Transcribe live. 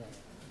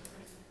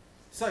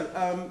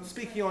So,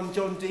 speaking on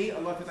John Dee, A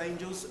Life with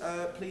Angels,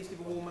 please give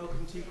a warm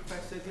welcome to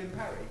Professor Glyn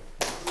Parry.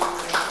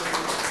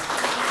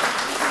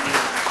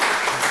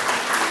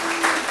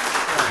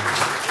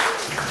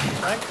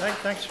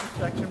 Thanks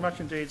very much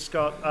indeed,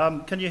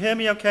 Scott. Can you hear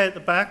me okay at the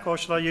back, or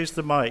should I use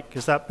the mic?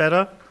 Is that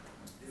better?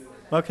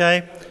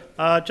 Okay.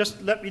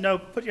 Just let me know,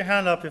 put your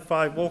hand up if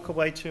I walk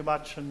away too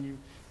much and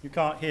you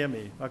can't hear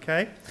me,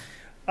 okay?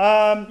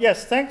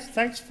 Yes,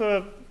 thanks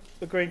for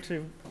agreeing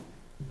to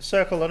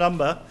circle the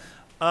number.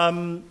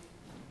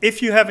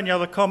 If you have any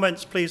other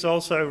comments, please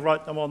also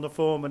write them on the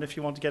form, and if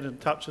you want to get in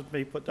touch with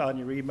me, put down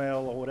your email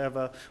or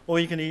whatever, or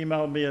you can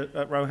email me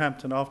at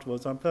Roehampton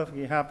afterwards. I'm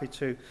perfectly happy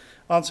to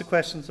answer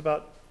questions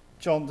about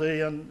John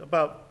Dee and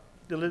about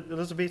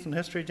Elizabethan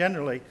history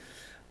generally.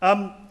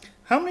 How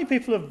many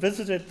people have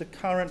visited the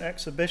current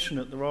exhibition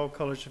at the Royal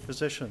College of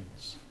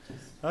Physicians?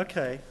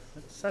 Okay,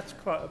 that's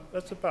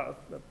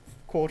about a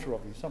quarter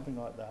of you, something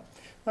like that.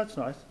 That's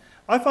nice.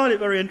 I find it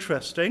very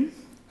interesting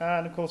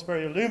and, of course,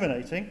 very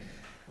illuminating.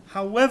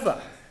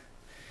 However,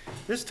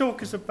 this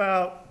talk is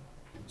about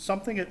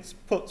something it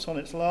puts on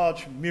its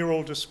large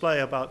mural display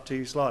about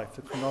Dee's life,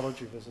 the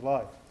chronology of his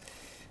life.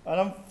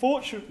 And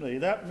unfortunately,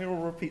 that mural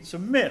repeats a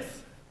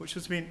myth which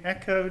has been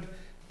echoed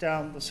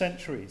down the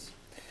centuries,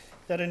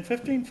 that in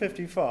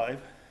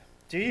 1555,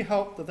 Dee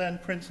helped the then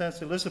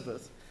Princess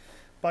Elizabeth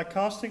by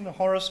casting the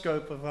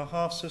horoscope of her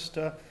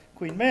half-sister,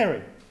 Queen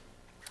Mary,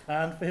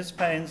 and for his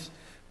pains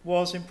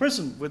was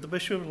imprisoned with the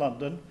Bishop of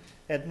London,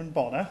 Edmund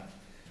Bonner,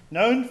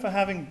 known for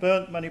having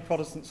burnt many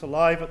Protestants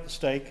alive at the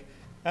stake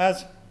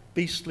as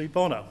Beastly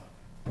Bonner.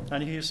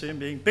 And he used to him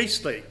being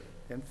beastly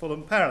in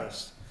Fulham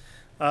Palace,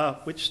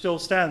 which still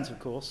stands, of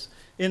course,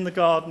 in the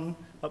garden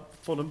at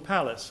Fulham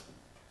Palace,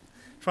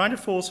 trying to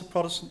force a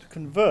Protestant to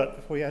convert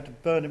before he had to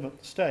burn him at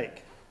the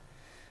stake.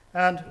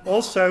 And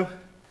also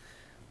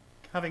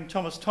having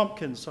Thomas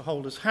Tomkins to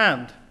hold his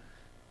hand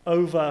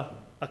over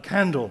a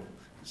candle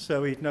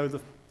so he'd know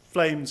the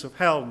flames of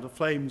hell and the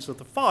flames of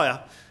the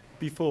fire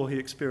before he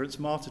experienced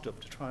martyrdom,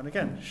 to try and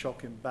again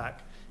shock him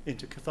back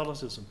into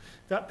Catholicism.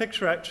 That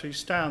picture actually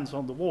stands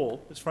on the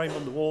wall, it's framed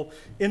on the wall,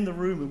 in the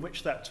room in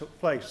which that took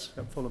place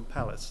at Fulham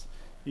Palace.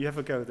 You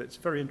ever go there, it's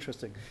very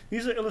interesting.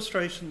 These are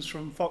illustrations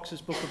from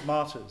Fox's Book of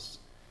Martyrs.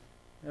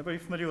 Everybody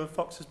familiar with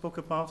Fox's Book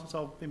of Martyrs?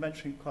 I'll be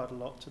mentioning quite a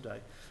lot today.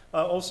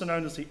 Also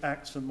known as the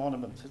Acts and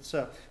Monuments. It's,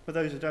 for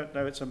those who don't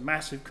know, it's a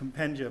massive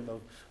compendium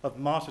of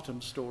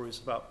martyrdom stories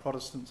about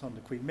Protestants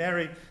under Queen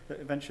Mary that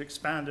eventually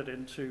expanded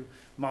into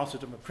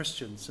martyrdom of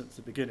Christians since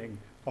the beginning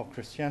of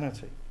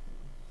Christianity.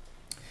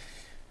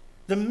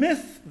 The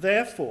myth,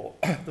 therefore,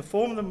 the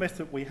form of the myth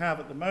that we have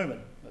at the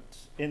moment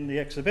that's in the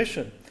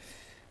exhibition,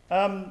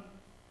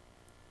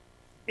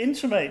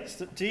 intimates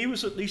that Dee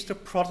was at least a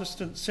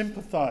Protestant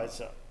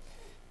sympathizer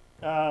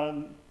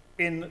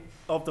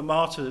of the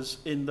martyrs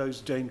in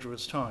those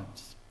dangerous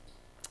times.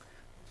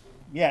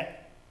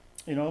 Yet,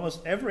 in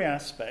almost every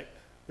aspect,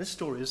 this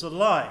story is a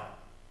lie.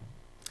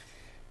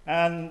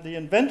 And the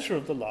inventor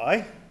of the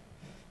lie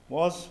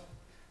was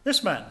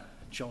this man,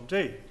 John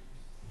Dee.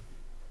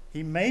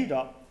 He made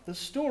up the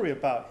story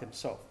about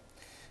himself.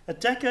 A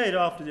decade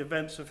after the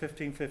events of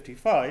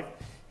 1555,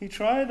 he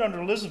tried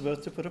under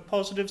Elizabeth to put a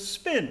positive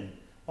spin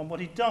on what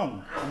he'd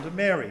done under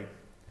Mary.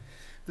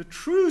 The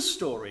true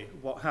story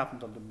of what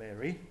happened under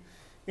Mary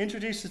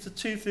introduces the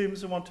two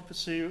themes I want to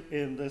pursue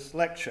in this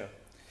lecture: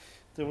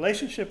 the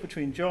relationship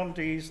between John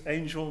Dee's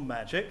angel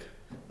magic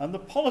and the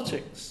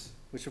politics,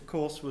 which of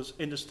course was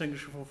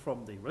indistinguishable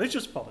from the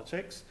religious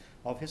politics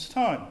of his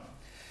time.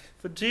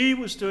 For Dee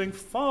was doing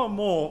far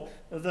more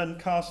than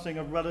casting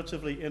a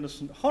relatively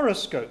innocent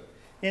horoscope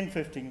in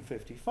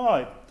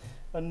 1555,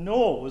 and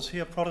nor was he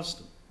a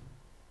Protestant.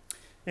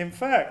 In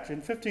fact, in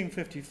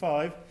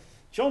 1555,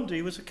 John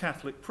Dee was a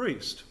Catholic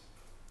priest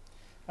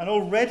and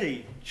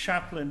already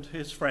chaplained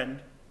his friend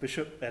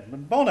Bishop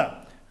Edmund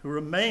Bonner, who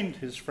remained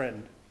his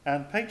friend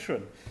and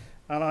patron.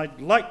 And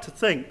I'd like to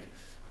think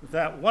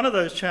that one of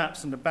those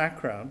chaps in the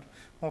background,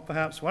 or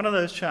perhaps one of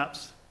those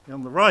chaps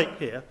on the right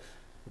here,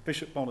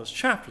 Bishop Bonner's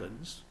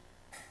chaplains,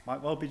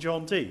 might well be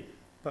John Dee,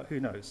 but who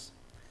knows.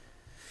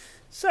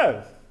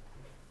 So,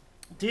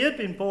 Dee had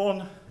been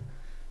born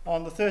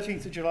on the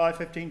 13th of July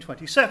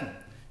 1527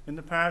 in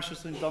the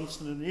parishes in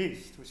Dunstan in the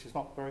east, which is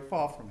not very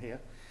far from here,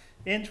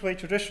 into a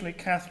traditionally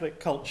Catholic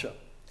culture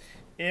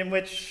in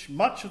which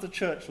much of the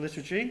church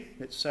liturgy,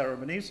 its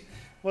ceremonies,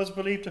 was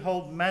believed to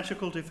hold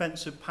magical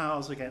defensive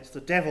powers against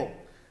the devil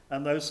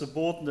and those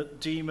subordinate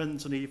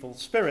demons and evil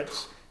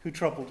spirits who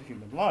troubled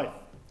human life.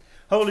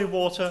 Holy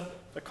water,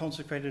 a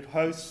consecrated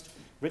host,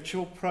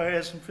 ritual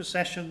prayers and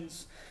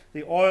processions,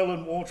 the oil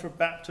and water of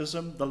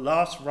baptism, the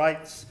last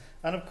rites,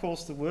 and of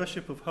course the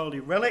worship of holy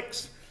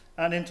relics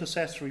and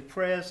intercessory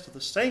prayers to the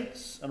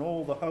saints and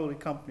all the holy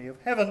company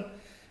of heaven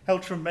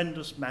held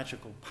tremendous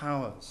magical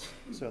powers,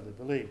 so they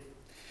believe.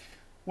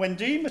 When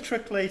Dee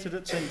matriculated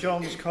at St.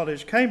 John's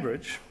College,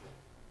 Cambridge,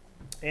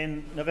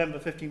 in November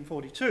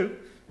 1542,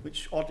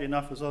 which oddly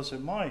enough was also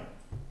my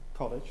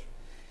college,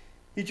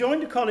 he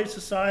joined a college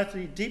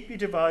society deeply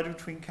divided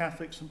between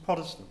Catholics and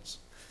Protestants.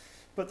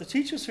 But the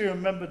teachers who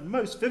remembered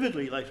most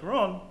vividly later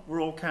on were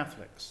all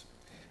Catholics,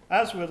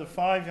 as were the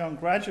 5 young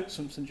graduates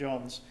from St.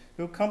 John's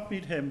who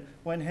accompanied him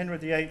when Henry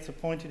VIII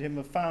appointed him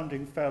a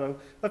founding fellow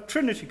of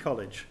Trinity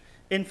College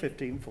in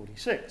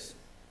 1546.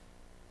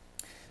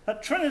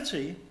 At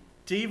Trinity,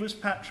 Dee was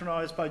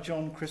patronised by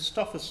John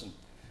Christopherson,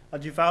 a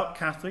devout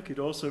Catholic who'd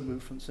also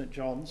moved from St.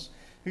 John's,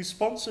 who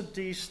sponsored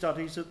Dee's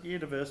studies at the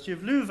University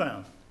of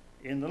Louvain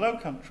in the Low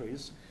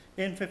Countries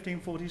in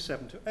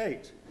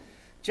 1547-8,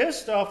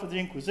 just after the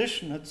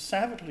Inquisition had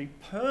savagely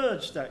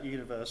purged that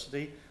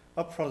university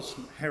of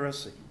Protestant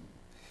heresy.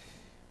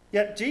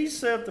 Yet Dee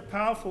served the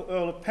powerful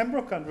Earl of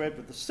Pembroke under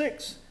Edward VI,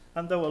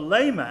 and though a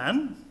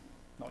layman,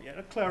 not yet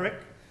a cleric,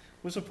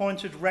 was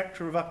appointed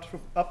rector of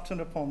Upton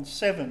upon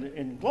Severn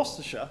in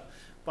Gloucestershire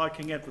by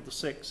King Edward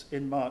VI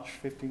in March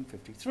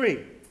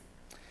 1553.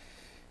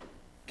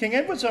 King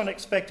Edward's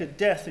unexpected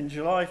death in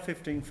July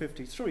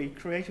 1553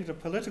 created a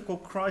political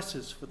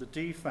crisis for the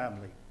Dee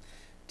family.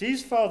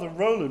 Dee's father,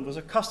 Roland, was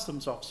a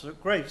customs officer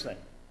at Gravesend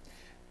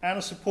and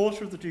a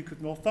supporter of the Duke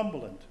of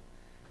Northumberland.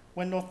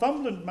 When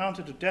Northumberland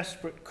mounted a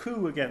desperate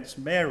coup against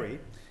Mary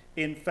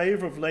in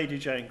favour of Lady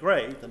Jane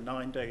Grey, the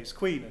 9 Days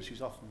Queen, as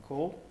she's often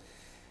called,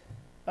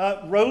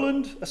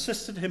 Roland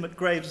assisted him at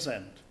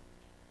Gravesend,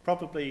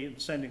 probably in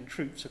sending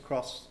troops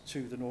across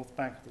to the north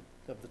bank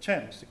of the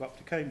Thames to go up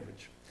to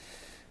Cambridge.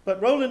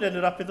 But Roland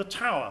ended up in the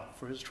Tower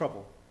for his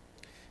trouble.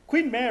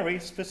 Queen Mary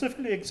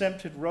specifically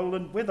exempted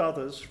Roland with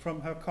others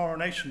from her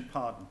coronation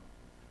pardon.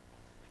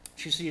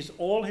 She seized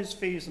all his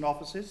fees and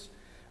offices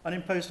and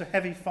imposed a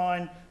heavy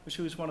fine, which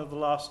he was one of the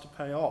last to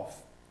pay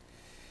off.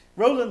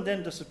 Roland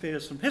then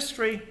disappears from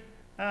history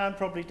and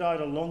probably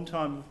died a long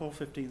time before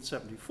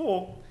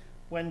 1574,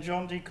 when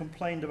John Dee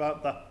complained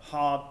about the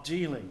hard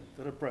dealing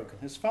that had broken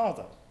his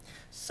father.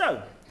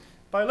 So,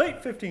 by late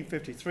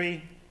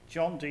 1553,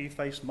 John Dee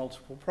faced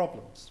multiple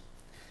problems.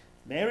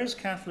 Mary's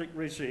Catholic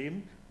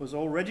regime was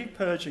already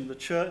purging the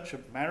church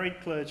of married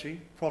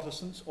clergy,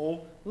 Protestants,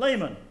 or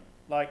laymen,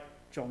 like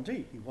John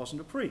Dee. He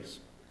wasn't a priest.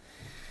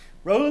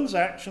 Roland's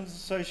actions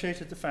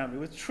associated the family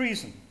with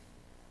treason.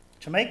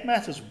 To make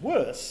matters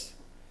worse,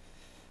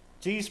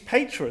 Dee's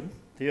patron,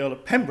 the Earl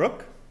of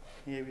Pembroke,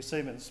 here we see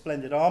him in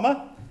splendid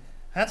armour,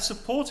 had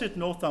supported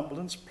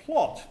Northumberland's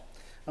plot,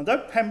 and though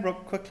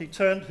Pembroke quickly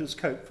turned his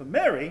coat for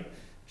Mary,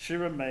 she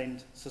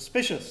remained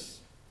suspicious.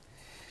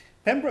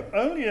 Pembroke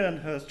only earned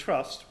her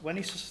trust when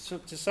he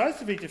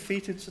decisively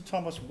defeated Sir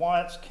Thomas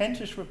Wyatt's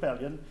Kentish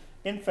rebellion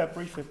in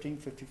February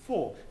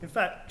 1554. In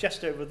fact,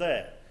 just over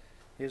there.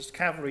 His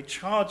cavalry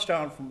charged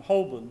down from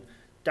Holborn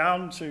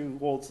down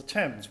towards the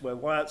Thames, where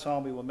Wyatt's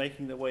army were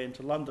making their way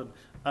into London,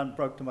 and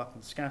broke them up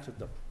and scattered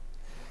them.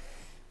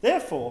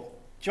 Therefore,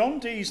 John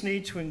Dee's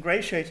need to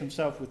ingratiate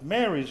himself with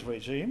Mary's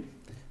regime,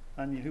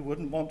 and who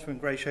wouldn't want to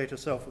ingratiate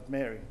herself with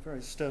Mary,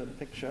 very stern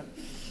picture,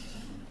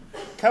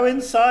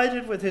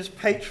 coincided with his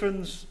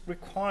patron's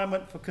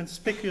requirement for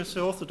conspicuous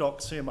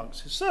orthodoxy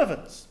amongst his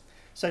servants.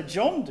 So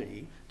John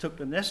Dee took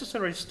the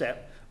necessary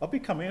step of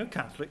becoming a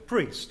Catholic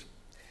priest,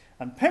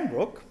 and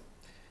Pembroke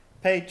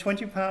paid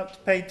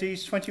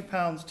Dee's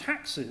 £20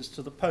 taxes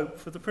to the Pope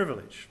for the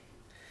privilege.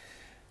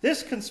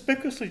 This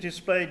conspicuously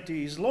displayed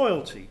Dee's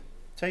loyalty,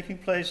 taking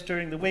place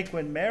during the week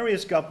when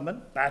Mary's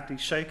government, badly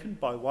shaken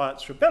by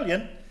Wyatt's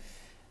rebellion,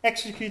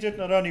 executed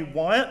not only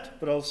Wyatt,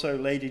 but also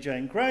Lady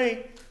Jane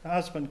Grey, her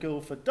husband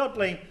Guildford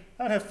Dudley,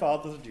 and her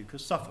father, the Duke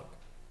of Suffolk.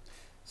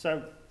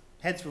 So,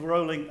 heads were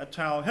rolling at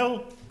Tower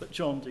Hill, but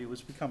John Dee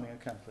was becoming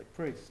a Catholic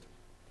priest.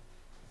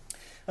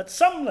 At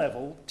some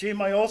level, Dee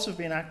may also have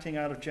been acting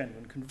out of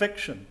genuine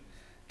conviction,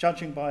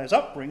 judging by his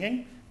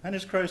upbringing and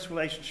his close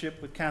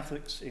relationship with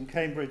Catholics in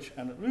Cambridge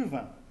and at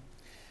Louvain.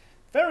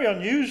 Very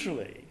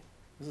unusually,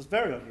 this is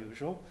very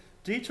unusual,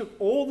 Dee took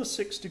all the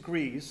 6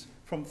 degrees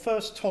from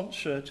first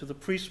tonsure to the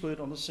priesthood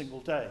on a single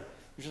day,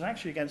 which is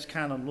actually against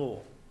canon law,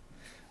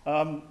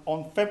 on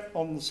the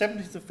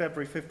 17th of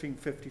February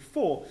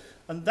 1554,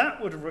 and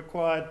that would have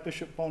required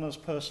Bishop Bonner's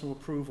personal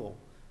approval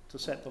to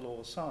set the law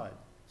aside.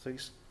 So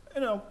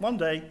one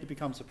day he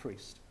becomes a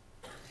priest.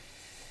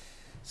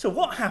 So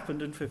what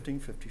happened in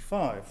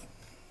 1555?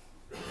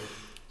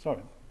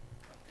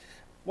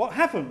 What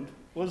happened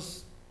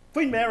was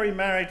Queen Mary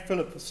married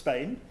Philip of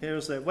Spain. Here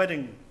is their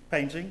wedding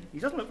painting. He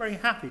doesn't look very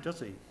happy, does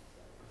he?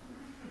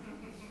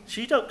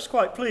 She looks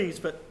quite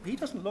pleased, but he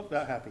doesn't look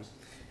that happy.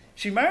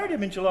 She married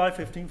him in July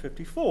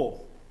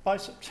 1554. By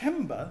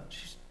September,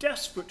 she's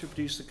desperate to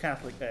produce the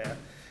Catholic heir.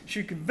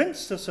 She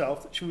convinced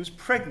herself that she was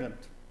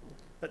pregnant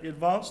at the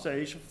advanced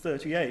age of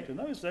 38. In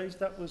those days,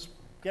 that was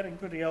getting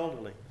pretty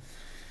elderly.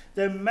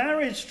 Their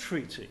marriage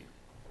treaty,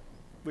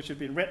 which had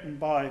been written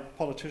by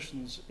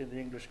politicians in the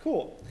English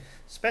court,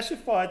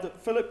 specified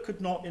that Philip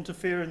could not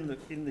interfere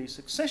in the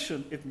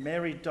succession if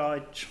Mary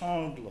died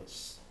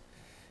childless,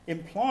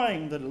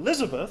 implying that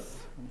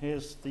Elizabeth, and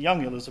here's the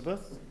young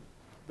Elizabeth,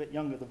 a bit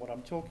younger than what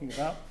I'm talking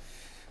about,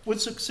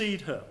 would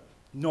succeed her,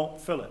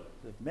 not Philip.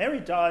 If Mary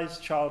dies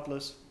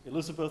childless,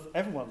 Elizabeth,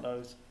 everyone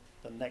knows,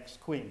 the next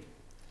queen.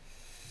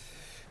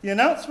 The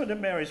announcement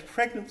of Mary's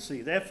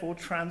pregnancy therefore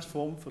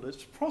transformed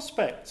Philip's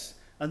prospects,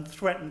 and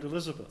threatened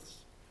Elizabeth.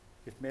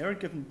 If Mary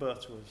had given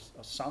birth to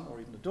a son or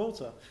even a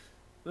daughter,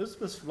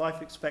 Elizabeth's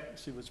life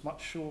expectancy was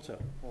much shorter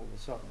all of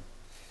a sudden.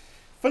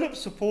 Philip's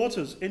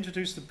supporters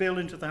introduced the bill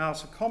into the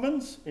House of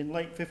Commons in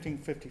late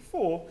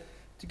 1554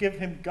 to give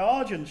him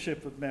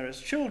guardianship of Mary's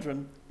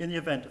children in the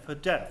event of her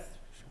death.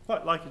 She was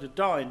quite likely to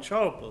die in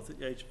childbirth at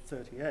the age of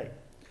 38.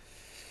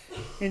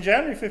 In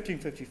January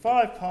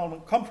 1555,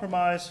 Parliament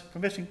compromised,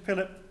 permitting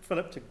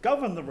Philip to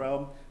govern the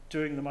realm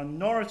during the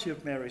minority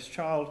of Mary's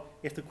child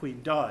if the Queen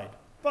died,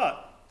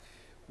 but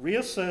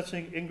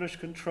reasserting English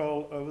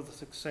control over the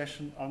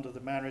succession under the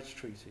marriage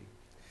treaty.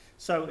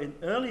 So in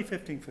early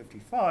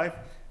 1555,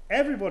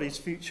 everybody's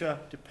future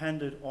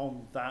depended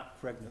on that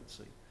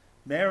pregnancy.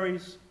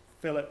 Mary's,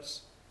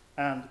 Philip's,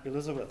 and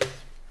Elizabeth's.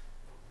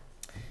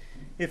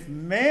 If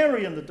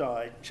Mary and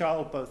the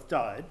child both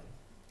died,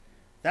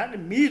 that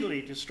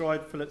immediately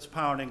destroyed Philip's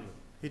power in England.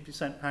 He'd be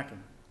sent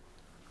packing.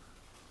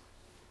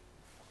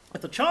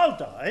 If the child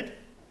died,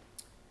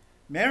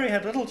 Mary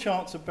had little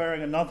chance of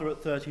bearing another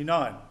at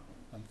 39,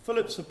 and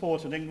Philip's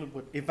support in England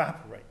would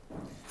evaporate,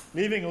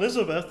 leaving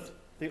Elizabeth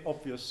the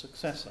obvious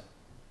successor.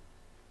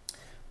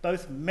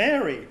 Both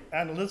Mary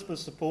and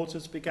Elizabeth's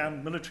supporters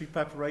began military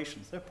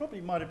preparations. There probably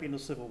might have been a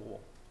civil war.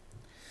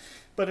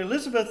 But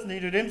Elizabeth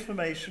needed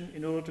information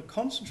in order to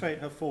concentrate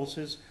her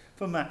forces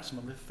for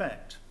maximum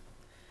effect.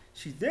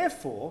 She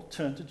therefore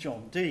turned to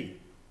John Dee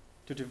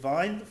to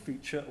divine the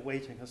future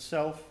awaiting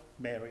herself,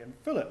 Mary, and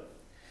Philip.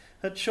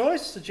 Her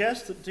choice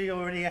suggests that Dee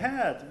already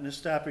had an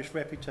established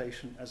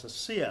reputation as a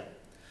seer,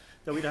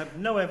 though we have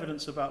no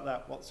evidence about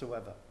that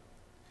whatsoever.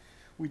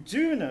 We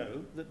do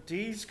know that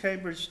Dee's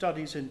Cambridge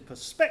studies in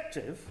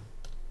perspective,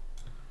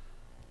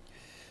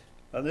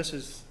 and this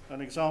is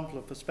an example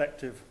of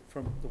perspective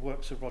from the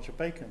works of Roger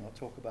Bacon, I'll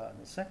talk about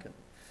in a second,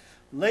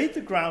 laid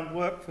the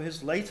groundwork for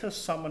his later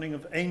summoning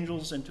of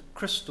angels into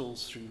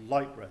crystals through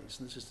light rays.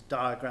 And this is the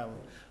diagram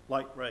of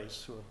light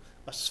rays through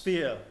a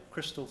sphere,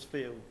 crystal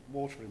sphere with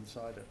water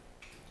inside it.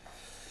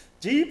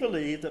 Dee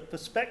believed that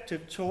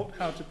perspective taught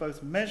how to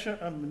both measure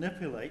and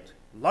manipulate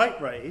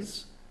light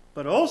rays,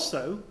 but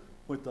also,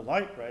 with the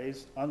light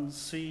rays,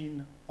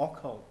 unseen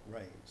occult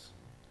rays.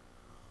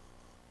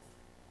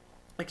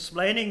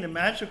 Explaining the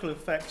magical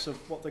effects of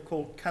what they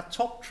called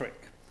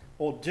catoptric,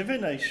 or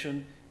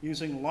divination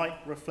using light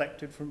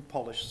reflected from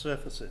polished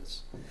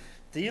surfaces.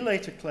 Dee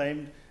later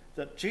claimed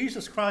that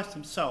Jesus Christ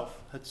himself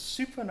had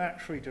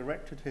supernaturally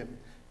directed him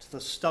to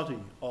the study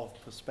of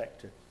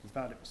perspective. He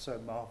found it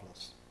so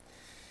marvellous.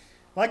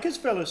 Like his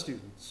fellow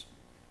students,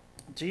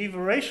 Dee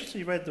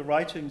voraciously read the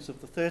writings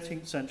of the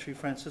 13th century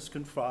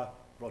Franciscan friar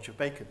Roger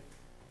Bacon,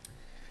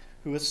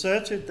 who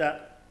asserted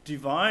that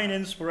divine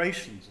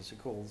inspirations, as he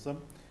calls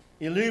them,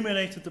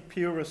 illuminated the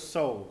purest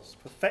souls,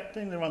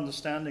 perfecting their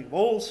understanding of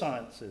all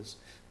sciences,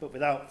 but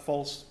without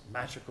false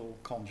magical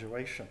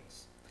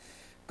conjurations.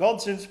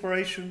 God's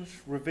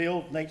inspirations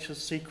revealed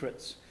nature's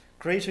secrets,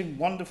 creating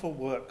wonderful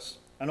works,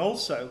 and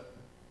also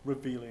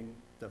revealing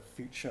the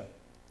future.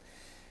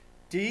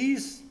 Dee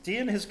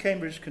and his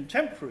Cambridge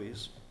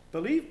contemporaries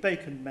believed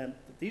Bacon meant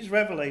that these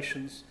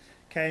revelations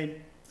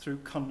came through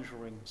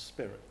conjuring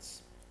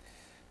spirits.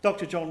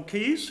 Dr. John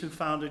Keyes, who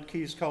founded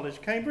Keyes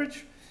College,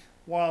 Cambridge,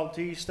 while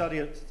Dee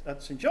studied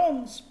at St.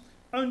 John's,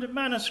 owned a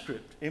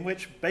manuscript in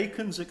which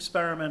Bacon's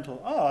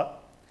experimental art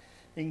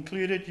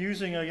included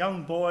using a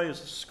young boy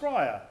as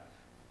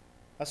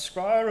a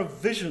scryer of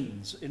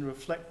visions in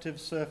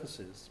reflective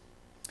surfaces.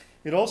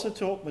 It also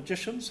taught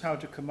magicians how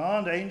to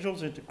command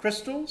angels into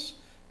crystals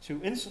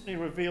to instantly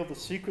reveal the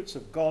secrets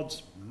of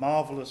God's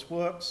marvelous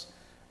works,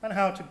 and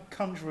how to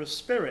conjure a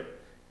spirit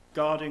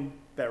guarding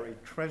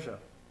buried treasure.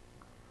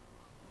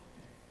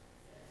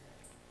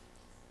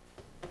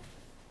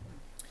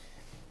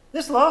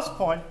 This last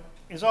point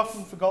is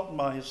often forgotten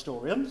by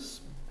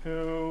historians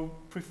who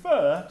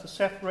prefer to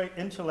separate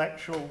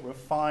intellectual,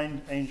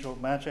 refined angel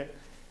magic,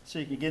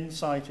 seeking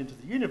insight into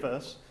the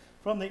universe,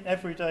 from the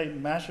everyday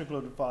magical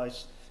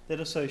advice they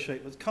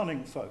associate with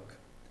cunning folk,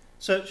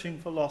 searching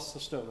for lost or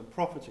stolen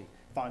property,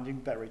 finding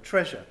buried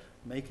treasure,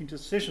 making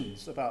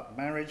decisions about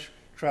marriage,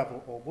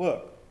 travel, or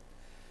work.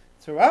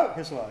 Throughout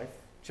his life,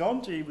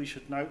 John Dee, we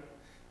should note,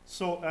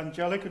 sought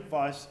angelic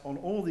advice on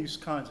all these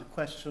kinds of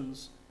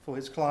questions for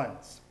his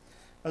clients,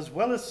 as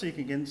well as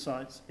seeking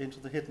insights into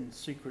the hidden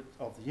secret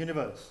of the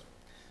universe.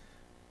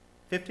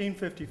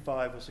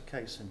 1555 was a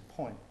case in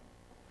point.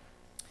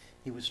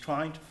 He was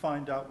trying to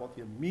find out what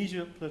the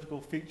immediate political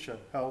future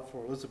held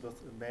for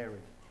Elizabeth and Mary.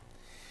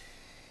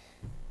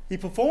 He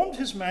performed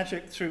his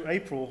magic through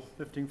April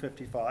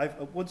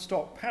 1555 at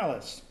Woodstock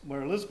Palace,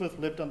 where Elizabeth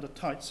lived under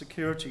tight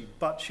security,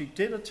 but she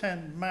did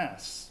attend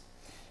Mass.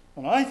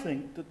 And I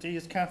think that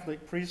Dee's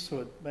Catholic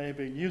priesthood may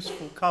be a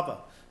useful cover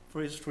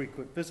for his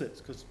frequent visits,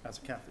 because as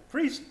a Catholic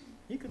priest,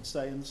 he could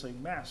stay and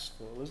sing Mass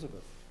for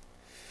Elizabeth.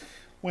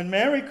 When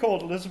Mary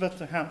called Elizabeth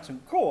to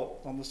Hampton Court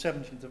on the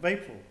 17th of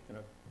April,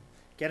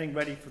 getting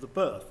ready for the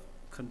birth,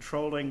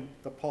 controlling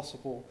the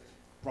possible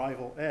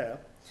rival heir,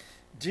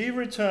 Dee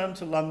returned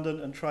to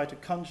London and tried to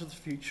conjure the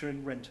future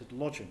in rented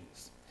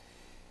lodgings.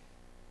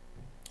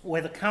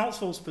 where the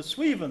council's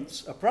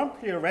pursuivants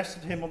abruptly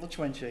arrested him on the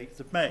 28th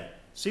of May,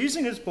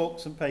 seizing his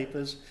books and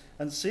papers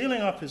and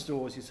sealing up his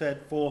doors, he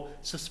said, for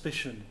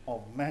suspicion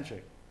of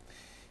magic.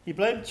 He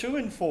blamed two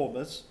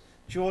informers,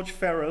 George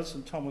Ferrers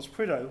and Thomas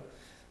Prideaux,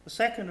 the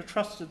second a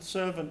trusted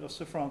servant of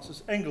Sir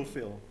Francis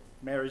Englefield,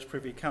 Mary's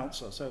Privy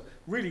Councillor. So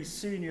really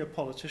senior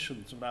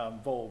politicians are now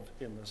involved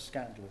in this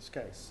scandalous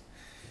case.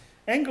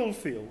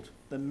 Englefield,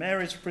 the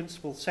Mary's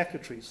principal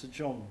secretary, Sir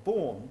John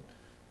Bourne,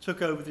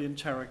 took over the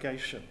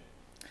interrogation,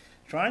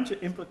 trying to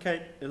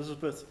implicate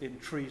Elizabeth in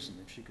treason.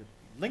 If she could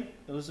link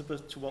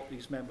Elizabeth to what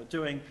these men were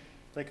doing,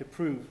 they could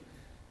prove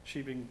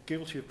she'd been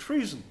guilty of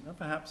treason and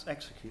perhaps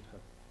execute her.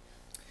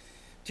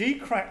 Dee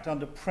cracked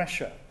under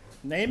pressure,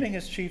 naming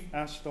his chief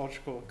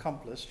astrological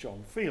accomplice,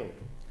 John Field.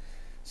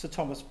 Sir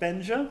Thomas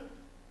Benger,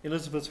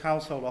 Elizabeth's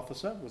household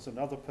officer, was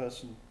another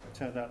person who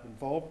turned out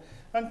involved,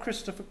 and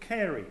Christopher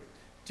Carey,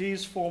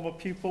 Dee's former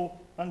pupil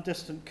and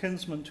distant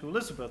kinsman to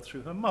Elizabeth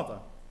through her mother,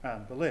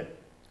 Anne Boleyn.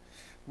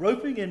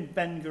 Roping in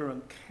Benger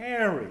and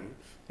Carey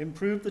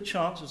improved the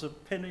chances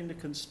of pinning the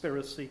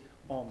conspiracy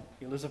on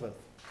Elizabeth.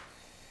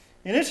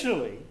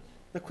 Initially,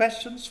 the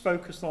questions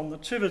focused on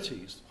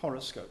nativities,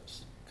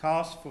 horoscopes,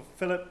 cast for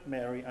Philip,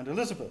 Mary, and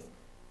Elizabeth,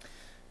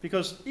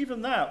 because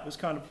even that was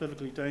kind of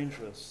politically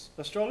dangerous.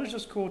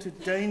 Astrologers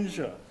courted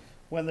danger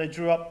when they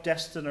drew up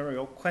destinary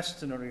or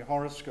questionary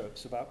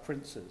horoscopes about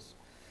princes.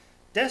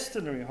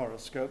 Destinary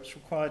horoscopes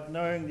required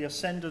knowing the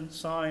ascendant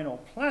sign or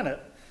planet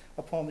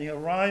upon the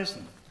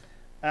horizon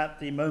at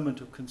the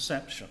moment of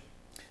conception.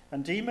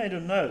 And Dee made a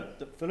note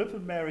that Philip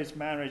and Mary's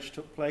marriage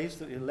took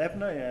place at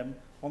 11 a.m.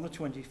 on the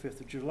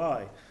 25th of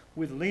July,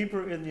 with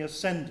Libra in the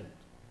ascendant.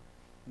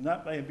 And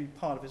that may be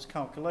part of his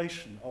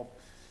calculation of,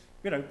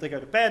 they go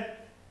to bed,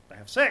 they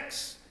have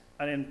sex,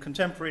 and in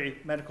contemporary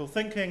medical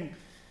thinking,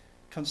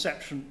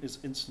 conception is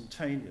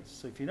instantaneous.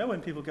 So if you know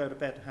when people go to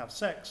bed to have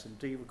sex, and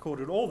Dee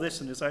recorded all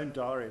this in his own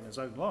diary in his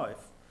own life,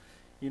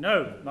 you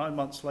know that 9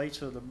 months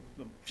later the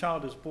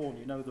child is born,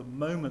 you know the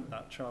moment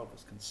that child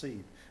was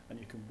conceived, and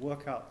you can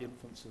work out the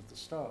influence of the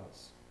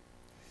stars.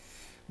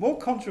 More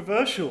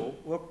controversial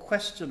were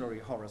questionary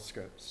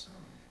horoscopes,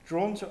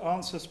 drawn to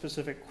answer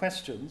specific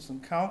questions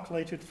and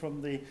calculated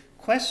from the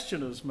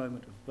questioner's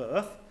moment of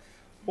birth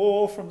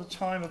or from the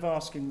time of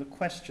asking the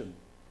question.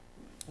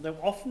 They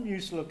were often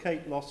used to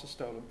locate lost or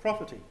stolen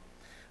property.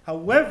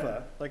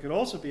 However, they could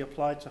also be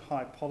applied to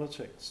high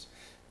politics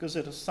because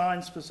it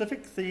assigned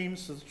specific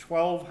themes to the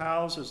 12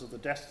 houses of the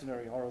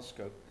destinary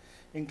horoscope,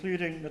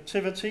 including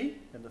nativity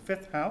in the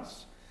 5th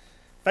house,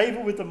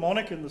 favour with the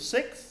monarch in the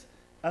 6th,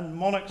 and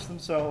monarchs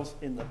themselves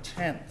in the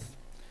 10th.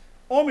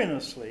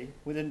 Ominously,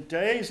 within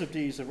days of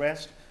Dee's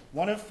arrest,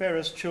 one of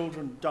Ferrers'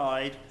 children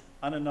died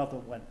and another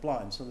went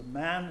blind. So the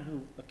man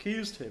who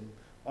accused him,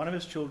 one of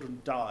his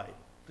children died.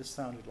 This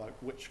sounded like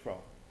witchcraft.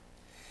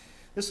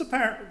 This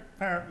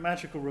apparent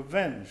magical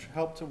revenge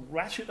helped to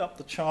ratchet up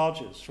the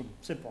charges from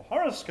simple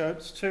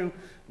horoscopes to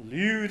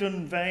lewd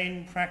and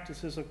vain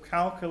practices of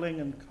calculating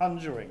and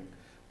conjuring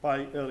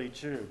by early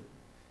June.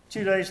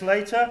 2 days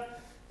later,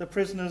 the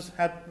prisoners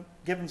had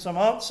given some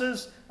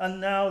answers,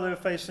 and now they were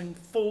facing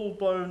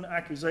full-blown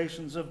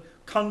accusations of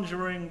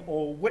conjuring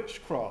or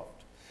witchcraft.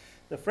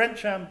 The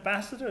French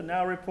ambassador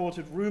now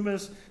reported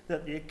rumours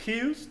that the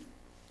accused,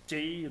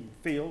 Dee and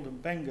Field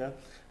and Benger,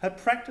 had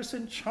practiced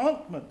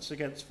enchantments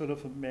against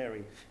Philip and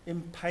Mary,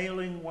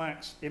 impaling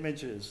wax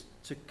images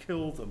to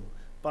kill them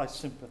by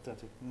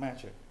sympathetic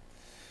magic.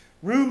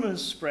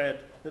 Rumours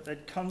spread that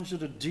they'd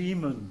conjured a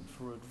demon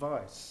for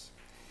advice.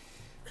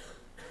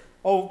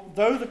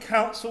 Although the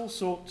council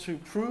sought to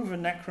prove a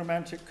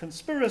necromantic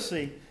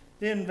conspiracy,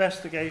 the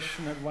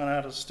investigation had run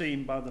out of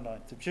steam by the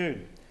 9th of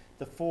June.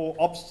 The 4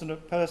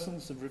 obstinate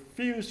persons had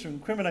refused to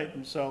incriminate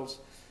themselves,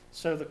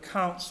 so the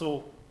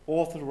council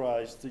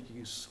authorised the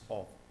use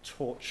of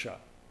torture.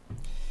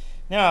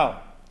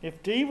 Now,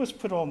 if Dee was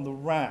put on the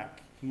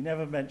rack, he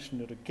never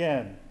mentioned it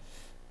again,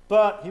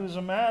 but he was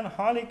a man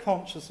highly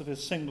conscious of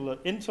his singular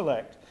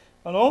intellect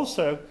and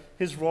also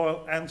his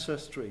royal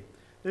ancestry.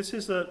 This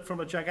is from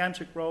a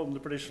gigantic roll in the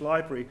British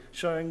Library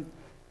showing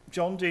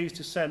John Dee's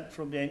descent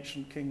from the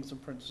ancient kings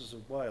and princes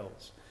of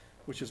Wales,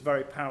 which is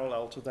very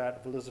parallel to that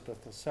of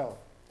Elizabeth herself.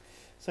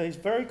 So he's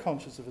very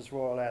conscious of his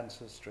royal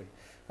ancestry.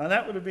 And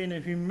that would have been a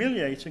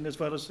humiliating as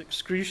well as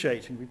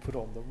excruciating to be put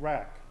on the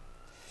rack.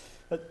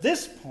 At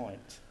this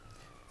point,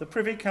 the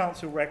Privy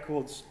Council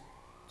records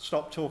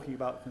stopped talking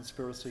about the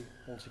conspiracy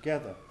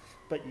altogether.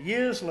 But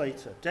years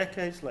later,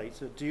 decades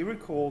later, Dee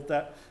recalled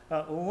that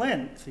at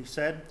length, he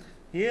said,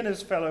 he and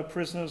his fellow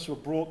prisoners were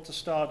brought to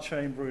Star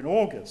Chamber in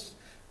August,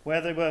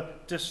 where they were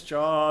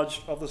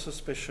discharged of the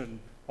suspicion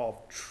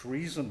of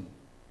treason.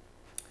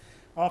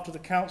 After the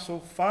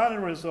council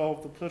finally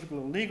resolved the political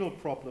and legal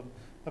problem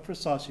of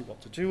precisely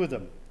what to do with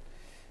them.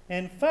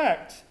 In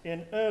fact,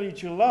 in early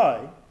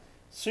July,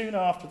 soon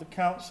after the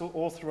council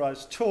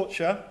authorised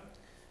torture,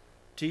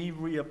 Dee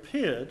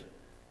reappeared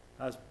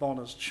as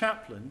Bonner's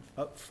chaplain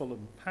at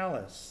Fulham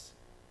Palace.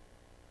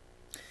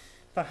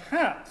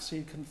 Perhaps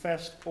he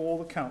confessed all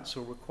the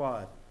council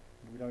required.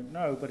 We don't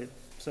know, but it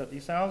certainly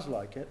sounds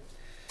like it.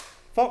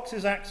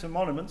 Fox's Acts and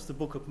Monuments, the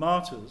Book of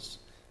Martyrs,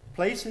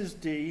 places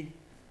Dee,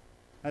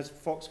 as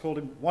Fox called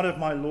him, one of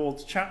my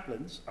Lord's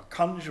chaplains, a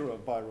conjurer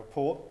by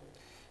report,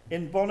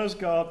 in Bonner's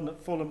garden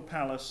at Fulham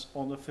Palace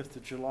on the 5th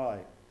of July,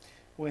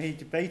 where he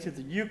debated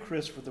the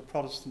Eucharist with the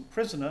Protestant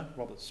prisoner,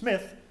 Robert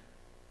Smith,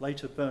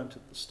 later burnt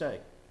at the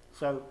stake.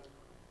 So,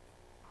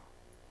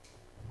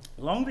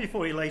 long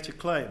before he later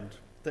claimed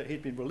that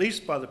he'd been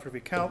released by the Privy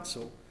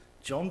Council,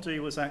 John Dee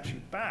was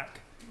actually back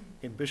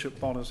in Bishop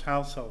Bonner's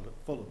household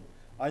at Fulham.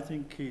 I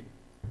think he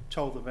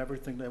told them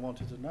everything they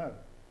wanted to know.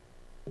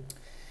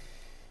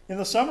 In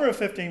the summer of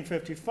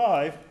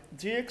 1555,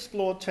 Dee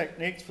explored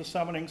techniques for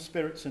summoning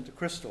spirits into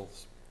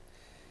crystals.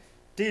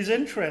 Dee's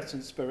interest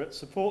in spirits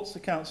supports the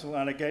council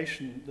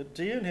allegation that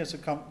Dee and his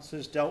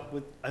accomplices dealt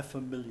with a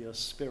familiar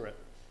spirit.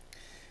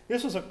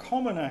 This was a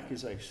common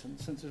accusation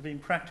since it had been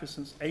practiced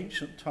since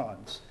ancient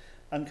times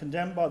and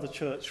condemned by the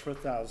church for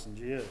 1,000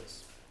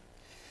 years.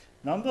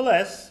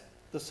 Nonetheless,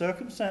 the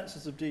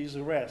circumstances of Dee's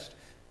arrest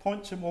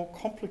point to more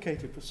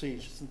complicated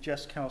procedures than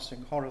just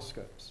casting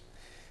horoscopes.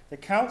 The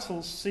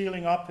council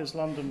sealing up his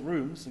London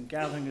rooms and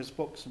gathering his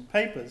books and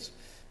papers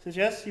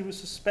suggests he was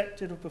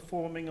suspected of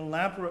performing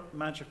elaborate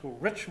magical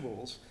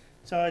rituals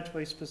tied to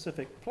a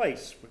specific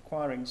place,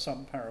 requiring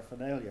some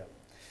paraphernalia.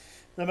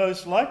 The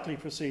most likely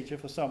procedure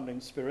for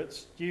summoning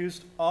spirits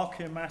used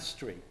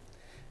archimastery,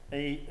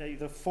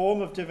 the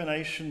form of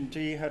divination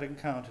Dee had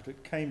encountered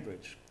at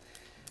Cambridge.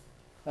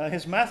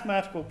 His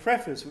mathematical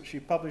preface, which he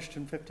published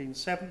in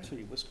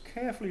 1570, was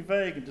carefully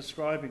vague in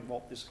describing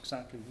what this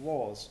exactly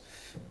was,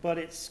 but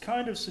it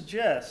kind of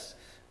suggests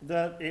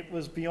that it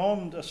was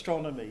beyond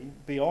astronomy,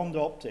 beyond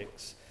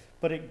optics,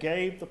 but it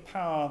gave the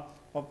power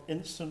of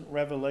instant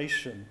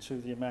revelation to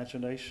the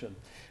imagination.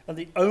 And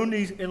the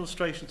only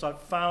illustrations I've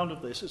found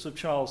of this is of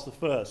Charles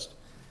I.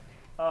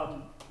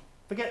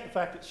 Forget the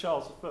fact it's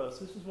Charles I.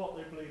 This is what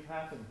they believe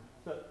happened,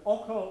 that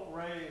occult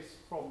rays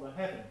from the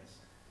heavens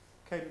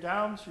came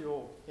down to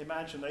your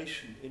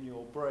imagination in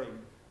your brain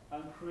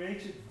and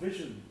created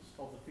visions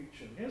of the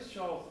future. And here's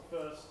Charles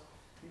I.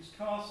 He's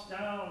cast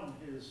down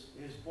his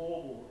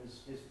bauble,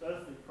 his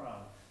earthly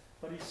crown,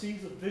 but he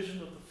sees a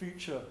vision of the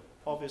future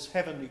of his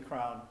heavenly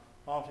crown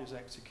after his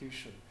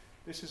execution.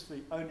 This is the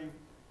only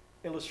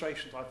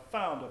illustrations I've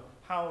found of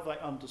how they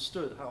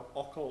understood how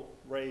occult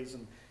rays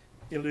and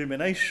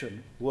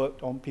illumination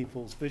worked on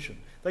people's vision.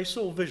 They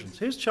saw visions.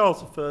 Here's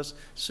Charles I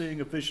seeing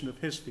a vision of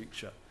his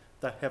future,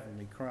 the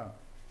heavenly crown.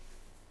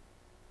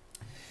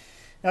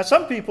 Now,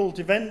 some people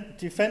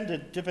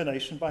defended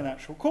divination by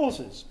natural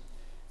causes.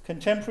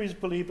 Contemporaries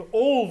believed that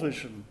all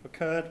vision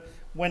occurred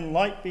when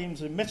light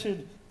beams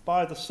emitted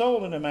by the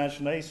soul and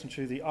imagination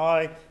through the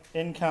eye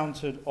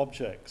encountered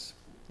objects.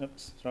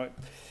 Oops, sorry.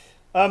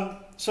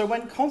 So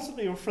when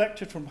constantly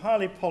reflected from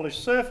highly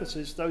polished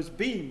surfaces, those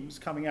beams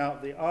coming out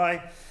of the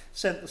eye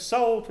sent the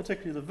soul,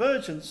 particularly the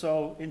virgin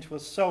soul, into a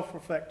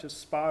self-reflective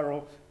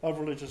spiral of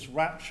religious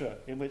rapture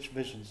in which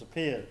visions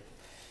appeared.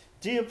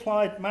 Dee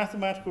applied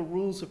mathematical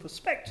rules of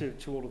perspective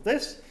to all of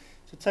this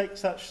to take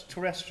such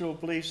terrestrial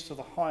beliefs to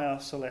the higher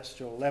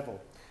celestial level,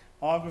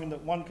 arguing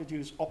that one could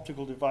use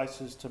optical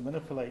devices to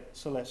manipulate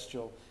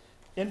celestial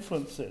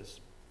influences.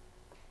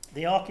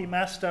 The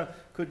Archimaster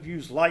could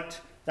use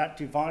light, that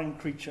divine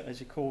creature as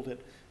he called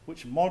it,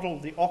 which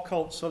modelled the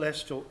occult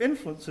celestial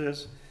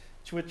influences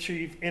to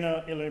achieve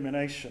inner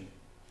illumination.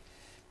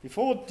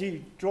 Before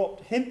Dee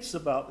dropped hints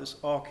about this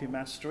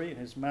archimastery in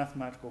his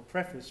mathematical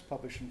preface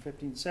published in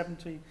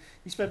 1570,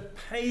 he spent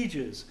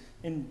pages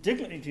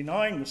indignantly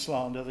denying the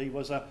slander that he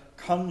was a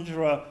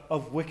conjurer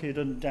of wicked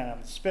and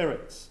damned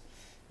spirits.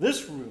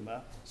 This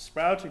rumour,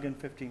 sprouting in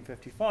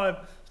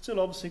 1555,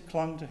 still obviously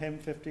clung to him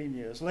 15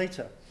 years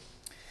later.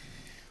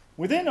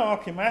 Within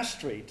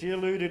archimastery, Dee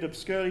alluded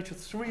obscurely to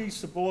three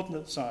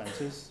subordinate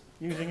sciences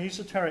using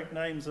esoteric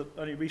names that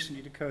only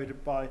recently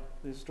decoded by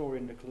the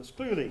historian Nicholas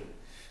Cluley.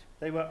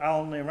 They were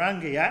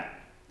Al-Nirangiat,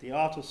 the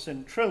art of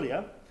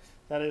centrilia,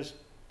 that is,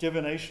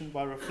 divination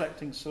by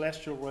reflecting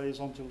celestial rays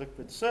onto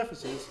liquid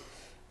surfaces,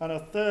 and a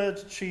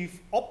third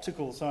chief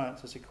optical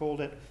science, as he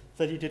called it,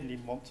 that he didn't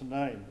even want to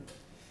name.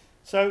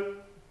 So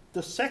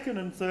the second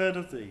and third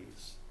of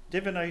these,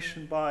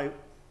 divination by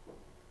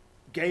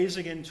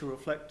gazing into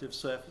reflective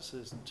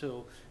surfaces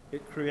until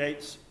it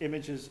creates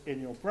images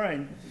in your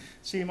brain,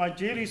 seem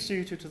ideally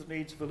suited to the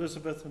needs of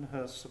Elizabeth and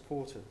her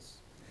supporters.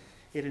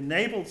 It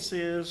enabled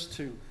seers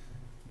to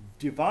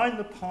divine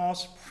the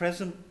past,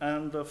 present,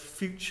 and the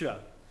future,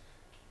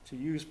 to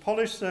use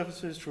polished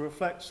surfaces to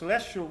reflect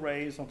celestial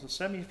rays onto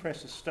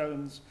semi-precious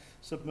stones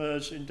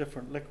submerged in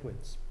different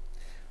liquids.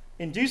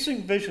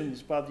 Inducing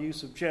visions by the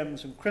use of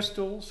gems and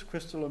crystals,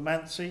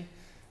 crystallomancy,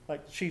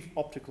 like the chief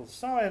optical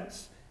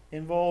science,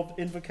 involved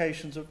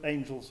invocations of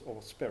angels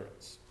or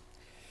spirits.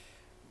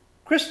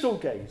 Crystal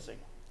gazing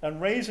and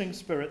raising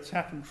spirits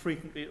happened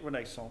frequently at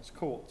Renaissance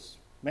courts.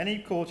 Many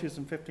courtiers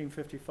in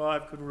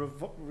 1555 could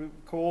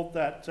record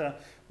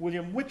that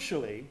William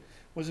Wycherley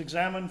was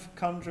examined for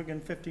conjuring in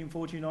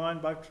 1549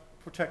 by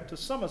Protector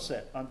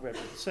Somerset under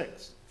Edward VI.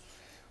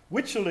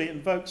 Wycherley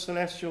invoked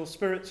celestial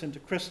spirits into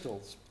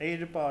crystals,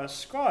 aided by a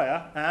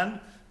scryer and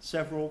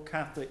several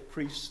Catholic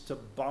priests to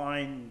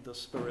bind the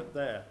spirit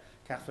there.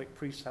 Catholic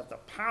priests had the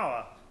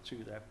power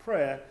through their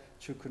prayer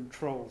to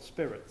control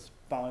spirits,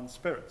 bind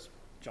spirits.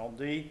 John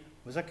Dee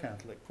was a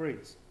Catholic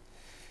priest.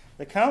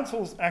 The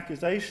council's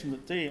accusation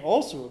that Dee,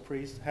 also a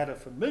priest, had a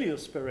familiar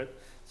spirit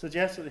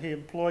suggested that he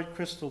employed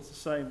crystals the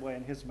same way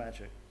in his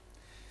magic.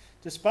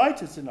 Despite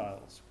his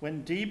denials,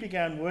 when Dee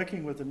began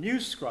working with a new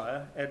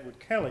scryer, Edward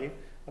Kelly,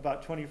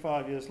 about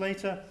 25 years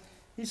later,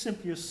 he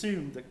simply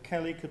assumed that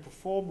Kelly could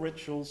perform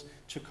rituals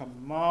to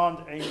command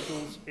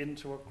angels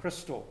into a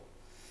crystal.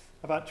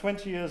 About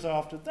 20 years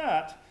after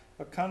that,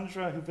 a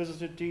conjurer who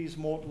visited Dee's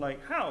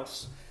Mortlake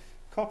house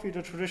copied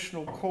a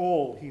traditional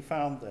call he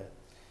found there.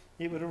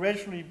 It would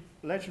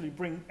allegedly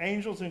bring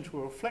angels into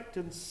a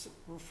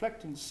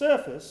reflecting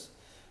surface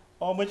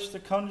on which the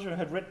conjurer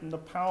had written the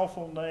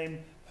powerful name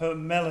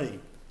Hermele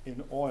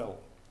in oil.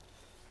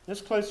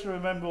 This closely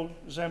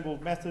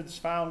resembled methods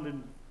found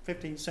in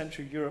 15th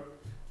century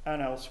Europe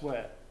and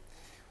elsewhere.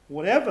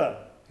 Whatever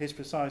his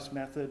precise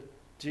method,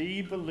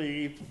 Dee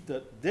believed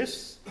that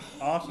this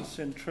Ars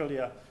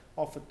Centralia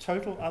offered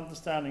total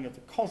understanding of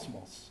the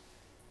cosmos.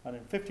 And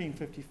in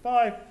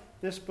 1555,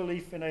 this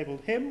belief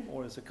enabled him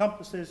or his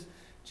accomplices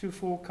to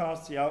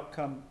forecast the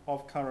outcome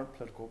of current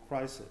political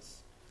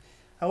crisis.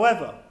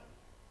 However,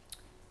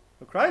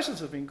 the crisis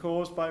had been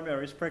caused by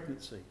Mary's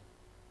pregnancy,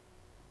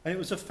 and it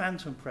was a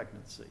phantom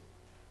pregnancy.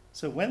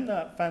 So when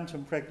that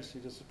phantom pregnancy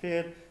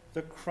disappeared,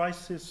 the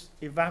crisis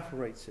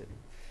evaporated.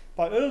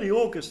 By early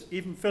August,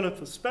 even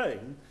Philip of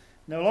Spain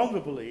no longer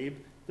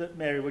believed that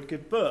Mary would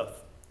give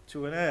birth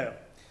to an heir,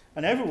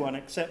 and everyone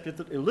accepted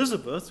that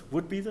Elizabeth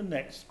would be the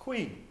next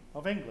Queen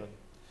of England.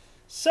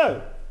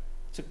 So,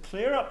 to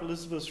clear up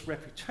Elizabeth's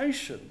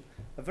reputation,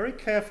 a very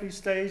carefully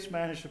staged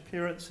managed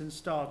appearance in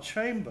Star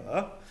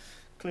Chamber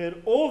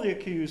cleared all the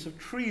accused of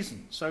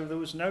treason, so there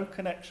was no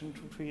connection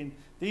between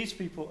these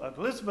people and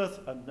Elizabeth,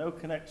 and no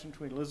connection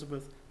between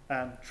Elizabeth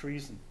and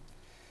treason.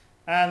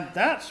 And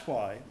that's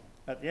why,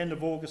 at the end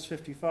of August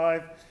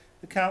 55,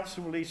 the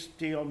council released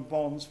Dee on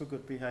bonds for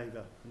good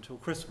behaviour until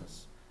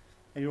Christmas.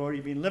 And he'd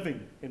already been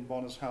living in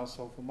Bonner's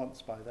household for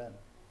months by then.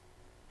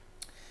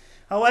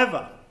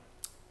 However,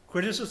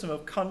 criticism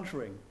of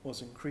conjuring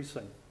was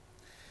increasing.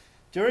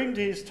 During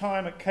Dee's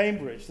time at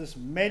Cambridge, this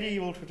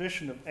medieval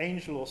tradition of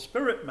angel or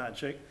spirit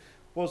magic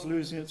was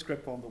losing its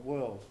grip on the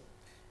world.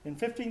 In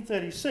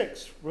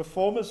 1536,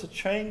 reformers had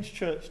changed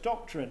church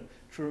doctrine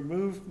to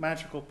remove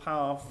magical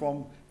power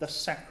from the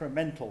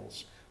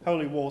sacramentals,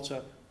 holy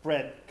water,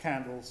 bread,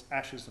 candles,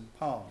 ashes, and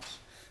palms.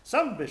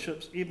 Some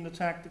bishops even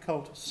attacked the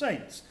cult of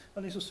saints,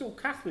 and these are still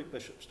Catholic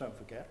bishops, don't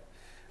forget,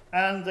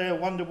 and their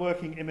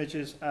wonder-working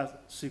images as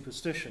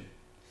superstition.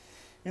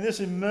 In this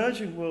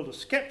emerging world of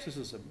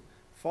skepticism,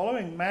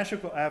 following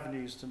magical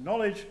avenues to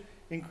knowledge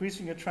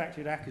increasingly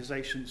attracted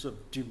accusations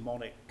of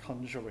demonic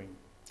conjuring.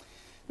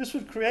 This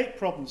would create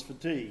problems for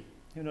Dee,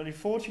 who nearly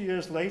 40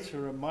 years later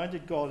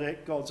reminded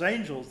God's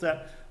angels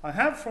that I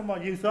have from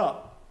my youth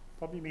up,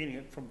 probably meaning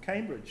it from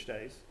Cambridge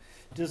days,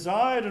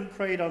 desired and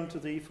prayed unto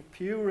thee for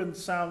pure and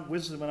sound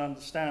wisdom and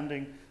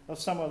understanding of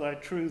some of thy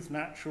truths,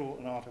 natural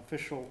and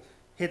artificial,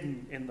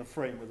 hidden in the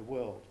frame of the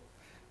world.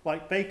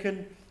 Like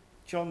Bacon,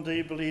 John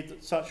Dee believed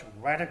that such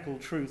radical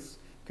truths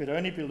could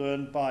only be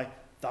learned by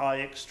thy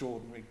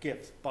extraordinary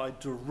gift, by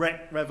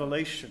direct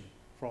revelation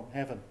from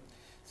heaven,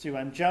 through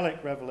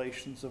angelic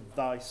revelations of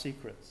thy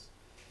secrets.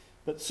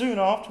 But soon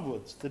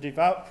afterwards, the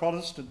devout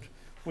Protestant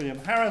William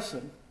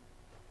Harrison,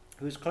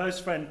 whose close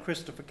friend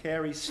Christopher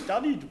Carey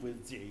studied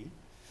with Dee,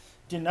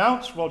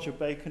 denounced Roger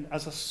Bacon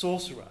as a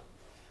sorcerer.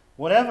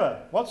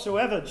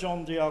 Whatsoever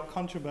John Dee, our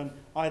countryman,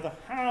 either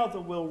had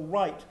or will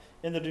write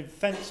in the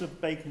defence of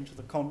Bacon to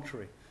the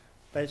contrary,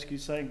 basically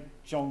saying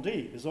John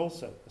Dee is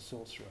also a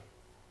sorcerer.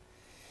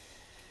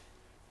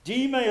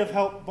 Dee may have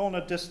helped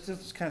Bonner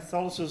distance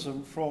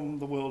Catholicism from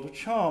the world of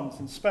charms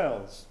and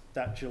spells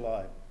that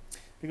July,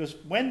 because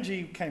when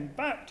Dee came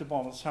back to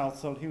Bonner's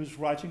household, he was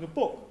writing a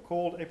book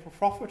called A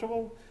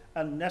Profitable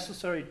and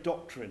Necessary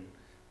Doctrine,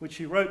 which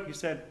he wrote, he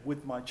said,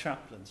 with my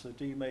chaplain. So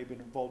Dee may have been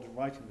involved in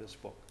writing this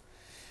book.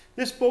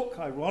 This book,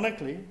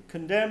 ironically,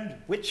 condemned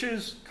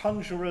witches,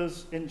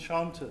 conjurers,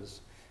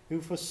 enchanters,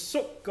 who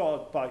forsook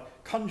God by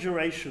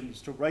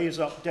conjurations to raise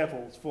up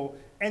devils for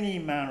any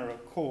manner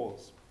of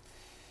cause.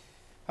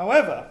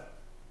 However,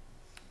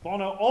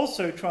 Bonner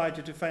also tried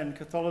to defend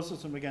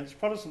Catholicism against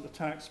Protestant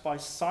attacks by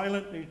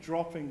silently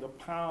dropping the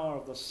power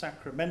of the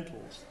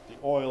sacramentals, the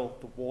oil,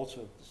 the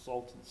water, the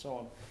salt, and so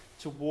on,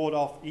 to ward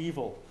off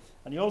evil.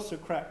 And he also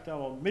cracked down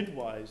on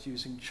midwives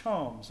using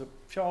charms of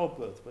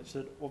childbirth, which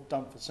they'd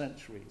done for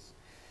centuries.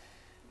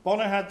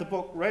 Bonner had the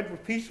book read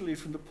repeatedly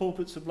from the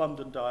pulpits of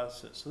London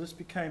dioceses, so this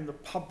became the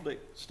public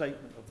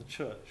statement of the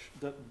church,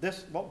 that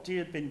what Dee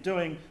had been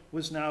doing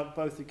was now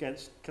both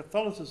against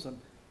Catholicism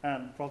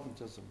and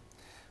Protestantism.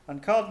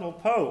 And Cardinal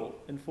Pole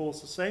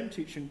enforced the same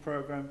teaching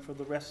program for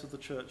the rest of the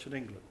church in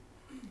England.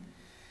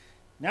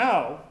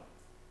 Now,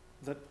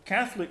 the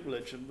Catholic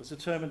religion was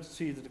determined to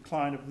see the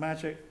decline of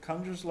magic.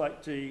 Conjurers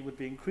like Dee would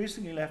be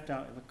increasingly left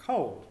out in the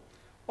cold,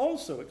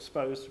 also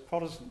exposed to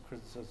Protestant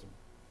criticism.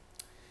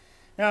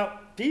 Now,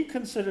 Dee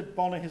considered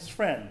Bonner his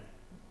friend,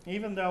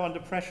 even though under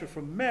pressure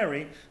from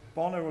Mary,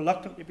 Bonner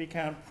reluctantly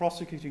began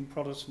prosecuting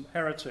Protestant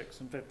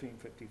heretics in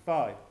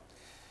 1555.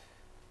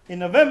 In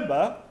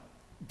November,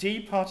 Dee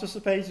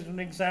participated in an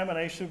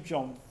examination of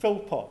John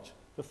Philpot,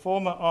 the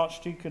former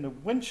Archdeacon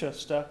of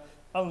Winchester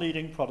and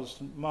leading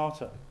Protestant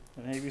martyr.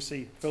 And here we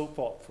see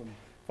Philpot from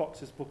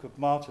Fox's Book of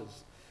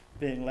Martyrs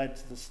being led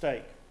to the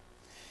stake.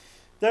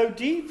 Though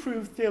Dee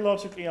proved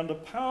theologically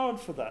underpowered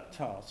for that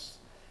task,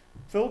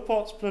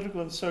 Philpot's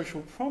political and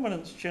social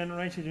prominence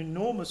generated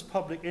enormous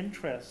public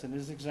interest in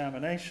his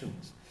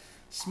examinations,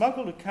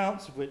 smuggled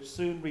accounts of which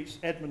soon reached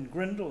Edmund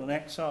Grindal in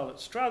exile at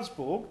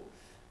Strasbourg,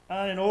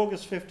 and in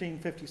August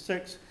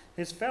 1556,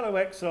 his fellow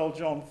exile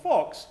John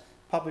Fox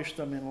published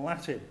them in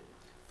Latin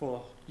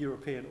for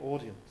European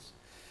audience.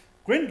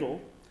 Grindal,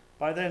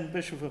 by then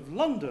Bishop of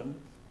London,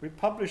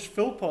 republished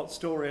Philpot's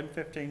story in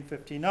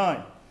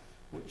 1559,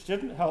 which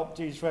didn't help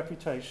Dee's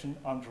reputation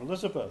under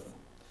Elizabeth.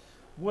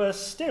 Worse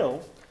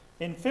still,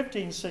 in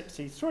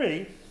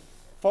 1563,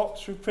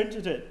 Fox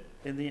reprinted it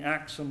in the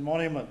Acts and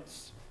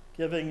Monuments,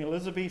 giving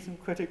Elizabethan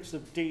critics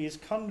of Dee's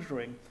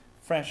conjuring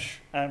fresh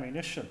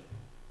ammunition.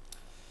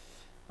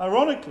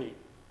 Ironically,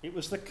 it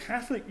was the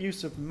Catholic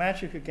use of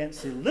magic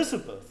against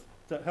Elizabeth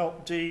that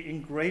helped Dee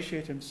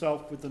ingratiate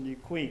himself with the new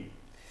queen.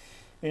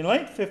 In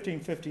late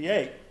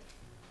 1558,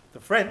 the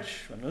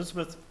French, when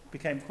Elizabeth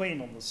became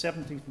queen on the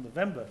 17th of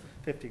November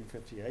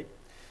 1558,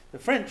 the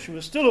French, who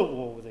were still at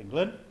war with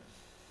England,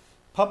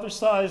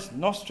 publicised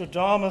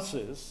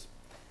Nostradamus's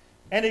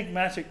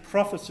enigmatic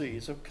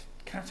prophecies of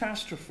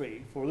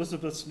catastrophe for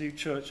Elizabeth's new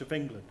Church of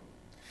England.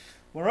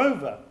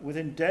 Moreover,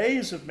 within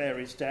days of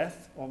Mary's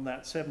death on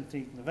that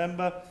 17th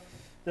November,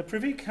 the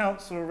Privy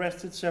Council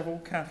arrested several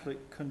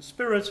Catholic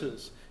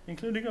conspirators,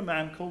 including a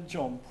man called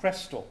John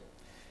Prestle.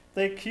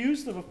 They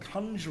accused them of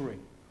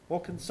conjuring or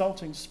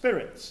consulting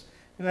spirits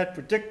who had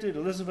predicted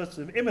Elizabeth's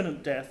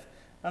imminent death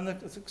and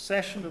the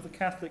succession of the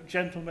Catholic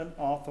gentleman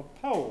Arthur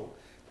Powell,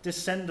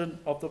 descendant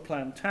of the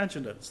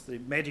Plantagenets, the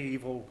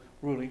medieval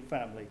ruling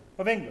family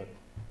of England.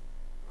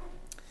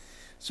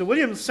 Sir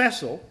William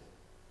Cecil,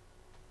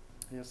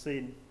 you're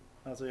seen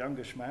as a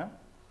youngish man,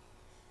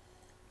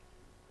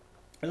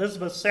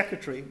 Elizabeth's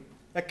secretary,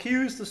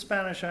 accused the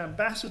Spanish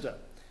ambassador,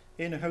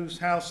 in whose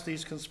house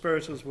these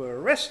conspirators were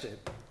arrested,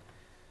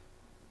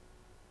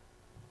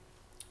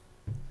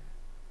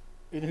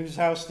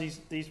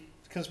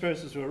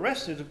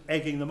 of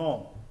egging them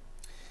on.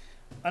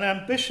 An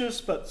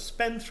ambitious but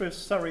spendthrift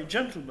Surrey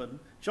gentleman,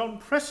 John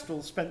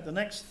Prestle spent the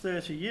next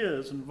 30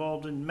 years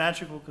involved in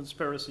magical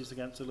conspiracies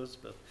against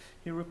Elizabeth.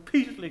 He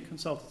repeatedly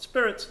consulted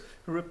spirits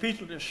who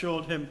repeatedly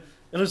assured him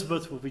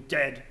Elizabeth will be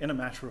dead in a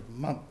matter of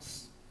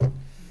months.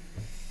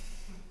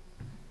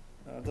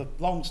 The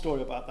long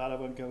story about that, I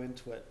won't go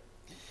into it.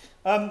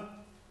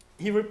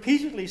 He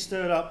repeatedly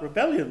stirred up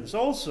rebellions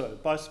also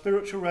by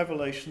spiritual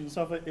revelations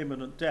of her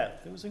imminent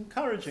death. It was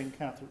encouraging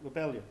Catholic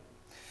rebellion.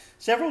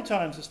 Several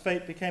times his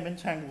fate became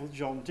entangled with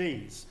John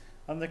Dee's,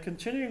 and the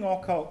continuing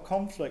occult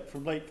conflict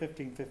from late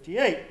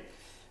 1558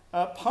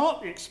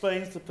 partly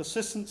explains the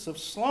persistence of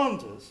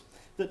slanders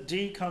that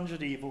Dee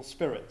conjured evil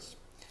spirits.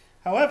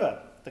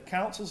 However, the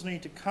council's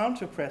need to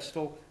counter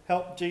Prestle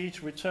helped Dee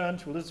to return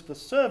to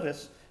Elizabeth's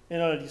service in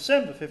early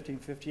December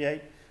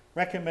 1558,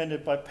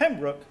 recommended by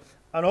Pembroke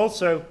and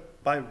also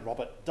by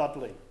Robert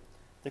Dudley,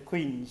 the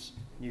Queen's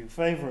new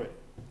favourite.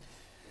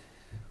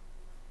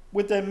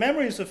 With their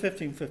memories of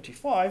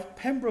 1555,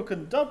 Pembroke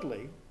and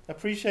Dudley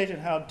appreciated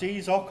how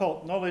Dee's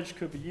occult knowledge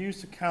could be used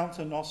to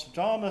counter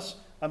Nostradamus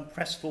and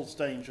Prestle's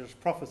dangerous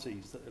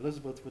prophecies that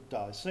Elizabeth would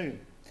die soon.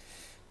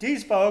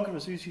 Dee's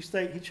biographers usually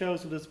state he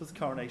chose Elizabeth's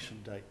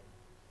coronation date.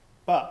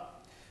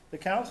 But the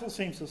council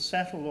seems to have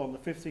settled on the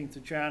 15th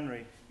of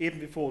January, even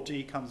before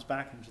Dee comes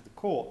back into the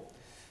court.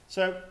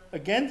 So,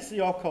 against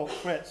the occult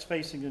threats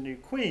facing the new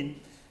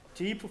queen,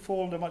 Dee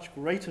performed a much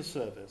greater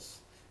service,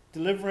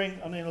 delivering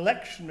an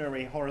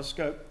electionary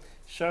horoscope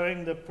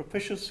showing the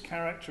propitious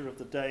character of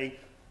the day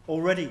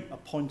already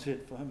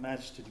appointed for Her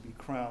Majesty to be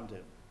crowned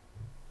in.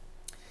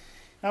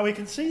 Now we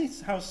can see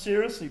how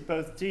seriously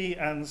both Dee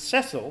and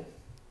Cecil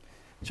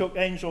took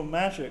angel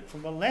magic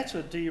from a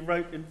letter Dee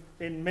wrote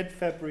in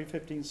mid-February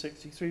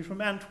 1563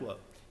 from Antwerp.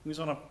 He was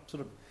on a sort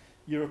of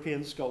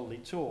European scholarly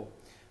tour,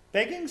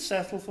 begging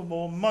Cecil for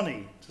more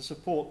money to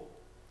support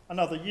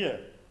another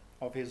year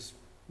of his,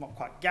 not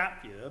quite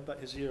gap year, but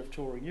his year of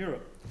touring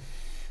Europe.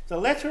 The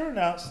letter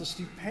announced the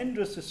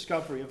stupendous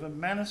discovery of a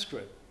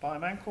manuscript by a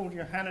man called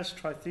Johannes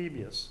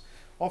Trithemius,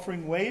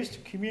 offering ways to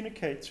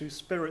communicate through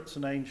spirits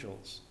and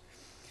angels.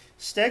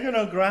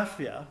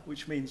 Steganographia,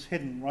 which means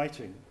hidden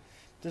writing,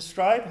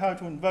 describe how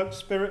to invoke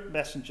spirit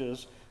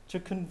messengers to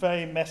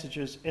convey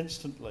messages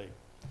instantly.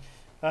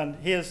 And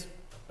here's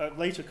a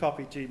later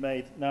copy Dee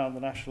made now in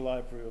the National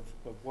Library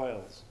of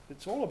Wales.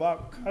 It's all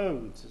about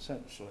codes,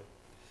 essentially.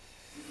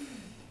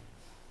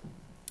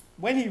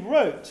 When he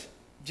wrote,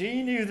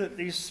 Dee knew that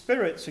these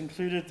spirits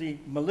included the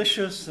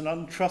malicious and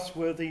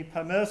untrustworthy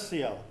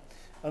Pamercial,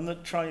 and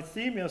that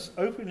Trithemius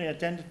openly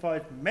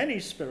identified many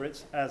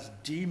spirits as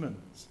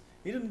demons.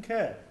 He didn't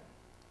care.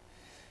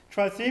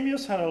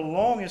 Trithemius had a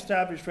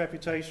long-established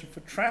reputation for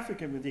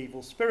trafficking with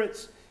evil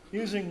spirits,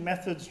 using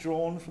methods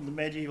drawn from the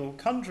medieval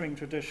conjuring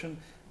tradition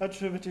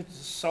attributed to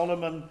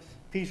Solomon,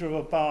 Peter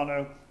of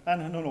Urbano,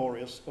 and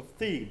Honorius of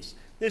Thebes.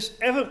 This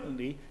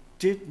evidently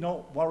did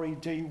not worry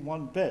Dee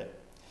one bit.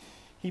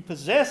 He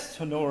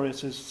possessed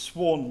Honorius's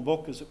sworn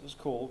book, as it was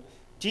called,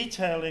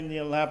 detailing the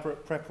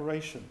elaborate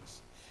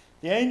preparations.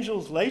 The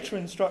angels later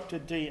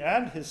instructed Dee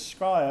and his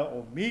scryer,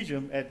 or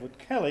medium, Edward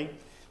Kelly,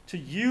 to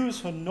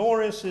use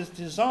Honorius's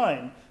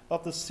design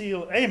of the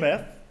seal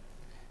Ameth.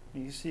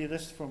 You see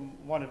this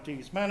from one of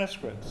Dee's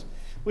manuscripts,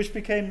 which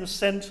became the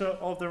centre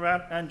of their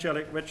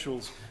angelic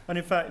rituals. And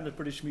in fact, in the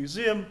British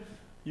Museum,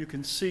 you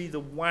can see the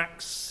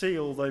wax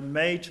seal they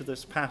made to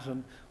this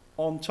pattern,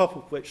 on top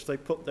of which they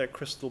put their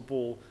crystal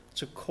ball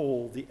to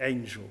call the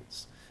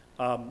angels.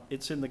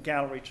 It's in the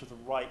gallery to the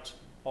right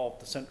of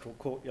the central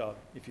courtyard,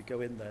 if you go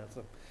in there. It's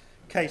a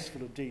case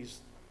full of Dee's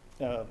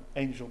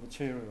angel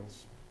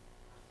materials.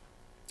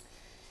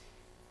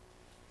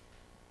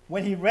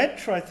 When he read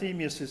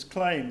Trithemius'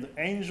 claim that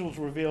angels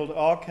revealed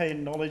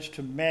arcane knowledge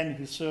to men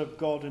who serve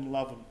God in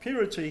love and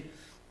purity,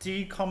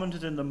 Dee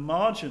commented in the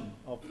margin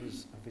of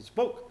his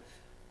book,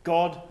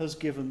 "God has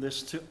given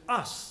this to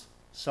us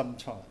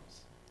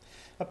sometimes."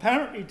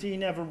 Apparently, Dee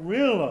never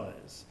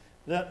realized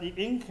that the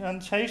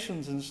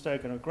incantations in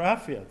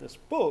Steganographia, this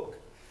book,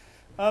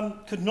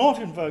 could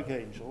not invoke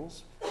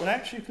angels, but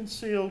actually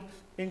concealed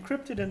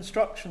encrypted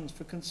instructions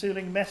for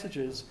concealing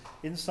messages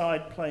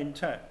inside plain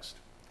text.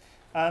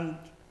 And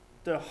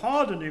the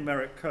harder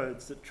numeric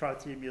codes that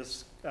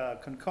Trithemius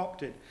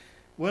concocted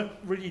weren't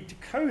really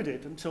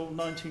decoded until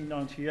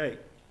 1998.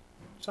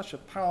 Such a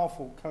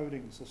powerful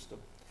coding system.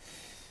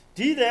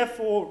 Dee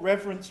therefore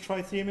reverenced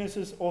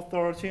Trithemius'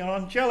 authority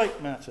on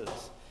angelic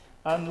matters,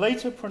 and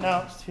later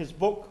pronounced his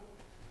book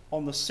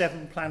on the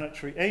 7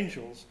 planetary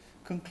angels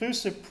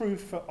conclusive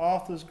proof for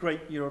Arthur's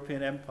great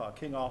European empire,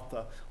 King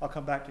Arthur. I'll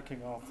come back to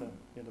King Arthur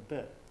in a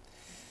bit.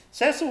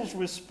 Cecil's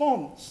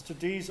response to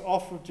Dee's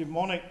offer of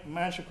demonic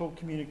magical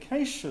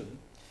communication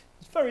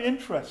is very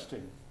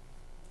interesting.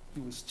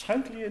 He was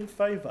totally in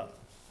favour.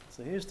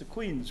 So here's the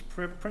Queen's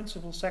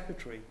principal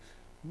secretary,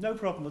 no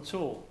problem at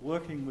all,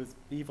 working with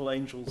evil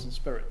angels and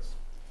spirits.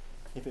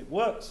 If it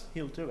works,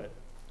 he'll do it.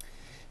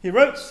 He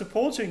wrote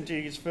supporting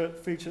Dee's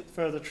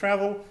further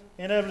travel,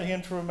 enabling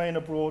him to remain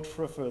abroad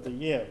for a further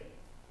year.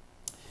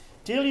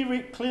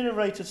 Dee clearly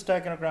rated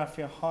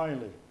Steganographia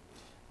highly.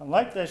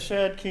 Unlike their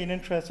shared keen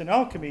interest in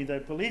alchemy,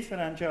 their belief in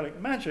angelic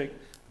magic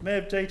may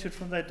have dated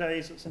from their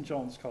days at St.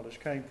 John's College,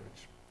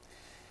 Cambridge.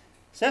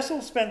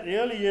 Cecil spent the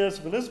early years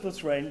of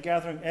Elizabeth's reign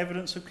gathering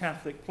evidence of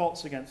Catholic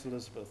plots against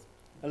Elizabeth,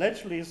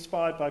 allegedly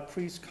inspired by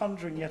priests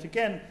conjuring yet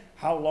again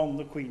how long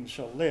the Queen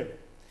shall live.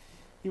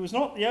 He was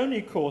not the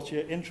only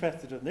courtier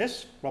interested in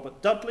this.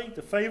 Robert Dudley,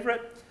 the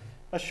favourite,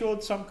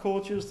 assured some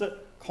courtiers that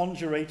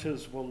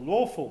conjurators were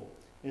lawful,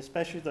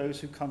 especially those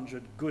who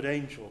conjured good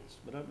angels.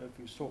 I don't know if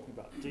he was talking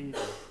about Dee.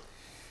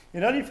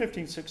 In early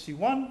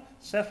 1561,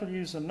 Cecil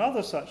used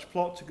another such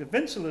plot to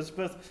convince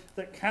Elizabeth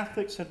that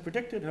Catholics had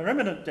predicted her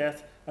imminent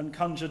death and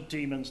conjured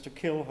demons to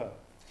kill her.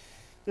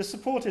 This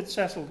supported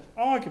Cecil's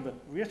argument,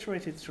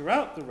 reiterated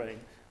throughout the reign,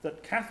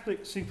 that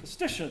Catholic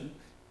superstition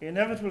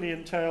inevitably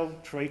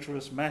entailed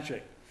traitorous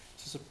magic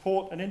to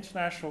support an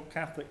international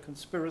Catholic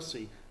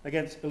conspiracy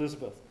against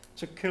Elizabeth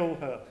to kill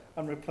her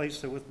and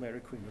replace her with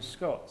Mary Queen of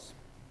Scots.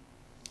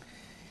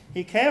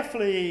 He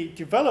carefully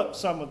developed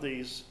some of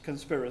these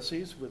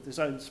conspiracies with his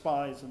own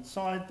spies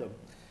inside them,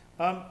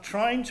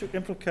 trying to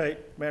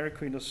implicate Mary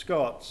Queen of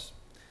Scots.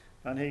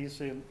 And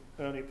here's an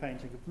early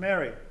painting of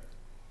Mary.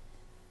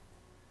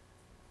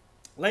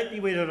 Lately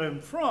we are in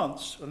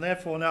France, and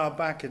therefore now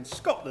back in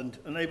Scotland,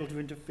 and able to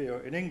interfere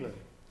in England.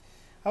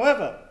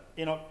 However,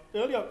 in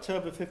early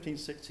October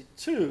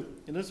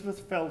 1562,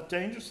 Elizabeth fell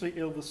dangerously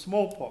ill with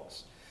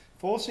smallpox,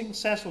 forcing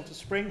Cecil to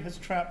spring his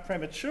trap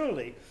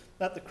prematurely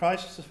at the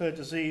crisis of her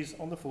disease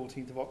on the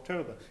 14th of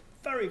October,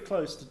 very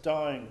close to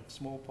dying of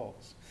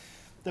smallpox.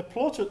 The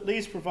plot at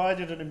least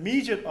provided an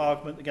immediate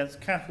argument against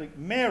Catholic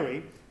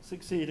Mary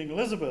succeeding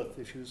Elizabeth,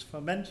 if she was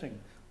fomenting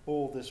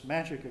all this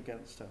magic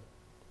against her.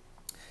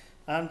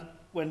 And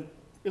when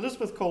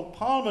Elizabeth called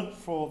Parliament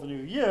for the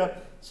new year,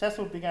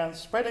 Cecil began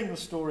spreading the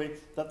story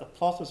that the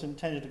plotters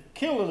intended to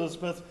kill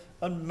Elizabeth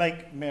and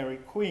make Mary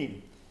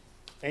Queen,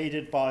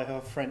 aided by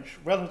her French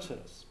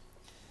relatives.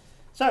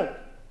 So,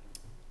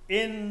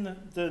 in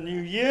the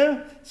new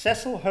year,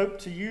 Cecil hoped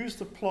to use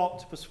the plot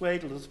to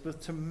persuade Elizabeth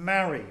to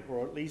marry,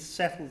 or at least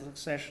settle the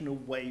succession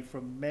away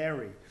from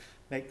Mary,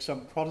 make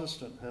some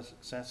Protestant her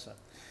successor.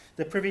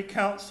 The Privy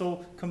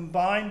Council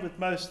combined with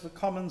most of the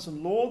Commons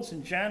and Lords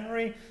in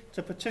January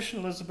to petition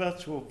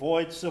Elizabeth to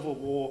avoid civil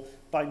war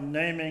by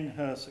naming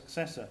her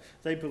successor.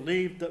 They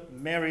believed that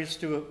Mary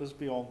Stuart was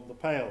beyond the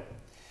pale.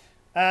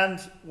 And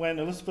when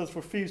Elizabeth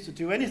refused to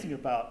do anything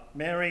about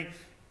Mary,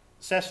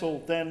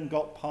 Cecil then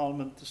got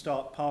Parliament to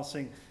start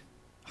passing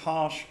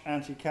harsh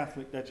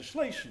anti-Catholic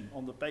legislation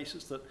on the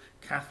basis that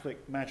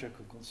Catholic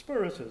magical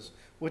conspirators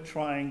were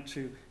trying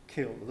to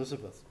kill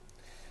Elizabeth.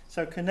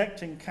 So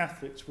connecting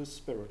Catholics with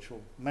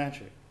spiritual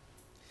magic.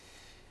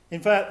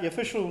 In fact, the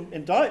official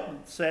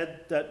indictment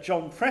said that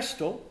John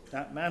Prestel,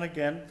 that man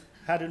again,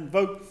 had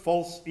invoked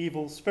false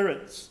evil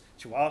spirits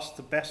to ask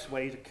the best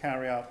way to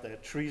carry out their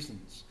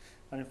treasons.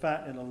 And in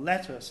fact, in a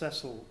letter,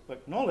 Cecil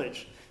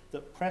acknowledged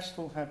that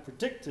Prestel had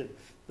predicted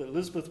that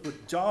Elizabeth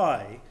would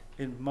die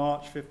in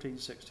March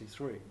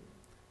 1563.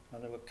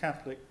 And there were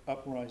Catholic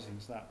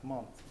uprisings that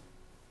month.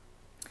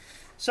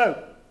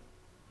 So,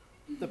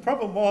 the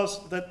problem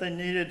was that they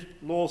needed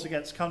laws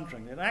against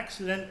conjuring. They'd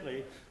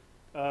accidentally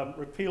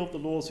repealed the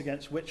laws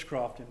against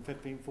witchcraft in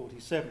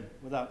 1547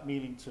 without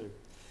meaning to.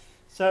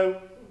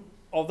 So,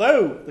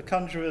 although the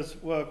conjurers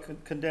were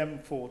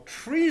condemned for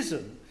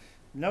treason,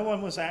 no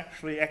one was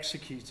actually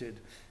executed,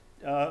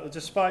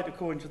 despite,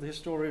 according to the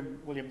historian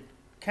William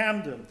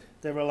Camden,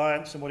 their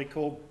reliance on what he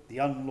called the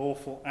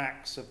unlawful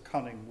acts of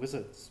cunning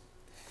wizards.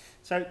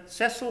 So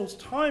Cecil's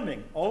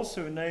timing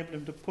also enabled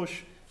him to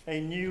push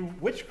a new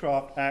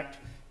Witchcraft Act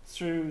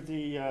through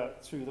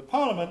the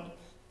Parliament,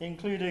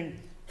 including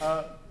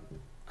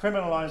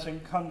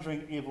criminalising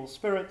conjuring evil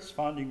spirits,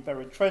 finding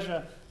buried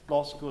treasure,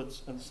 lost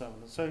goods, and so on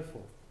and so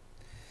forth.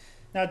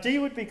 Now, Dee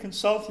would be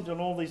consulted on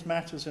all these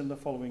matters in the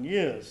following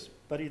years,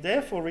 but he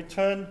therefore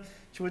returned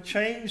to a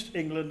changed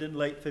England in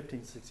late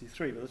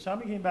 1563. By the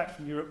time he came back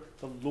from Europe,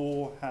 the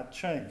law had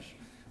changed.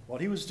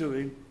 What he was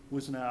doing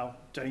was now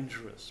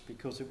dangerous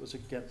because it was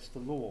against the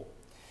law.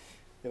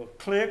 There were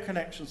clear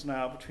connections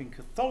now between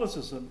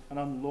Catholicism and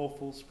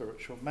unlawful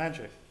spiritual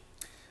magic.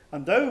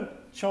 And though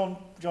John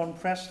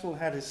Prestel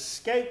had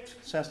escaped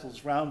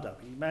Cecil's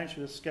roundup, he managed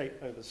to escape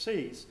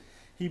overseas,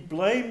 he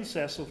blamed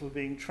Cecil for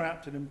being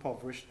trapped in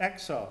impoverished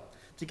exile.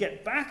 To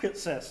get back at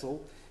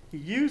Cecil, he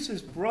used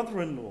his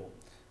brother-in-law,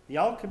 the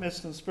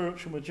alchemist and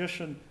spiritual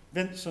magician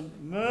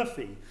Vincent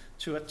Murphy,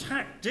 to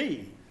attack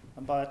Dee.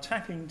 And by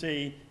attacking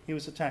Dee, he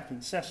was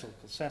attacking Cecil,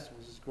 because Cecil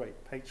was his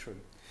great patron.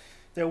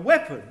 Their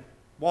weapon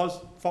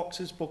was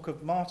Fox's Book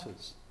of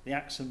Martyrs, the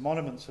Acts and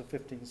Monuments of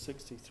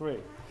 1563.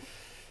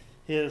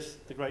 Here's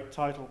the great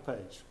title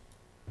page.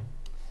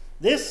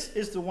 This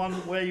is the one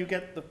where you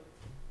get the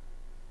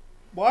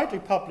widely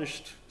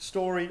published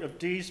story of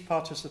Dee's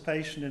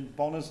participation in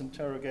Bonner's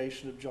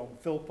interrogation of John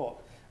Philpot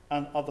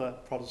and other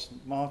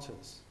Protestant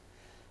martyrs.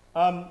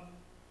 And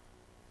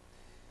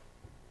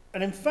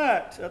in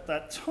fact, at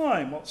that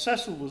time, what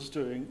Cecil was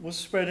doing was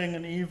spreading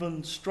an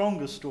even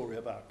stronger story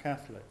about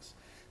Catholics.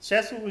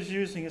 Cecil was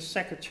using his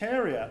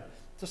secretariat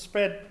to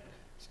spread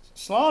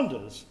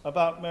slanders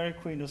about Mary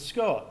Queen of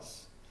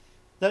Scots,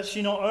 that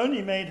she not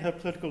only made her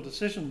political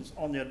decisions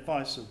on the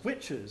advice of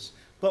witches,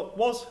 but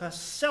was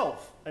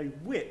herself a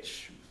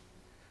witch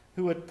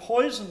who had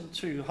poisoned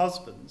two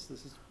husbands,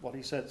 this is what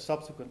he said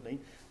subsequently,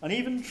 and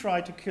even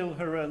tried to kill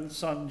her own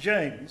son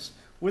James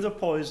with a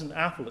poisoned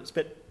apple. It's a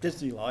bit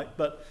Disney-like,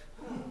 but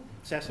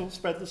Cecil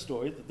spread the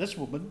story that this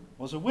woman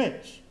was a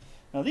witch.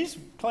 Now, these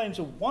claims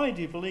are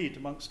widely believed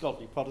amongst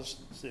godly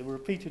Protestants. They were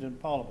repeated in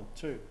Parliament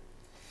too.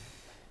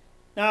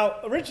 Now,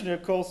 originally,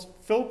 of course,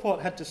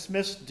 Philpot had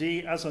dismissed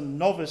Dee as a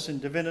novice in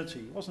divinity.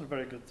 He wasn't a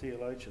very good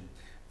theologian.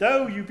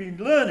 Though you've been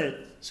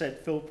learned,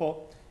 said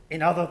Philpot,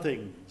 in other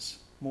things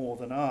more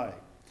than I.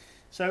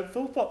 So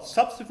Philpot's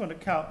subsequent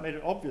account made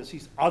it obvious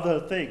these other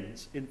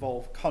things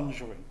involve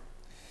conjuring.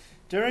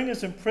 During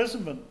his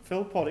imprisonment,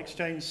 Philpot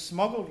exchanged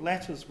smuggled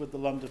letters with the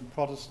London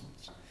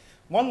Protestants.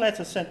 One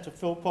letter sent to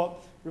Philpot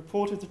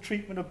reported the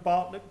treatment of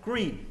Bartlett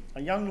Green,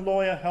 a young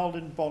lawyer held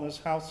in Bonner's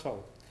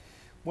household.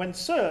 When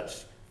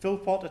searched,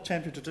 Philpot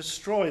attempted to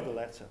destroy the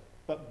letter,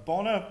 but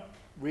Bonner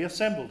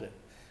reassembled it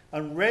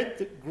and read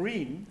that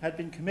Green had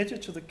been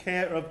committed to the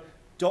care of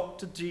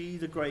Dr. Dee,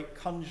 the great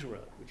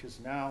conjurer, which is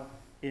now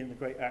in the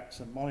Great Acts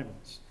and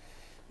Monuments.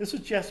 This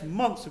was just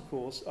months, of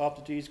course,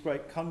 after Dee's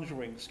great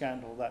conjuring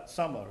scandal that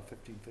summer of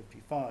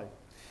 1555.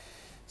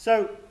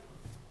 So,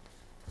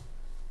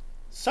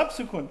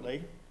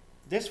 subsequently,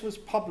 this was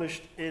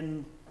published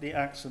in the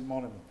Acts and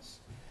Monuments.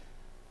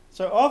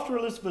 So after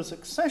Elizabeth's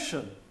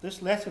accession,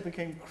 this letter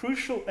became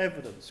crucial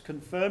evidence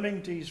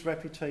confirming Dee's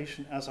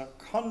reputation as a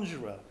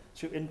conjurer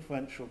to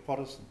influential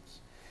Protestants.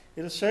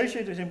 It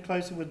associated him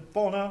closely with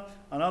Bonner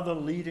and other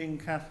leading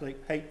Catholic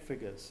hate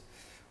figures.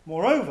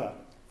 Moreover,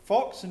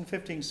 Fox in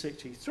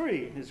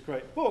 1563, in his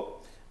great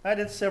book,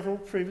 added several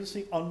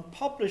previously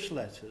unpublished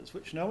letters,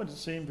 which no one had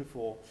seen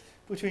before,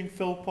 between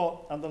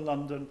Philpot and the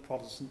London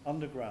Protestant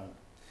underground.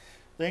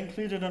 They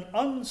included an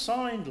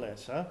unsigned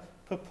letter,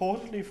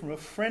 purportedly from a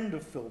friend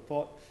of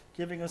Philpot,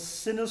 giving a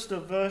sinister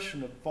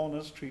version of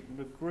Bonner's treatment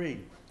of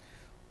Green.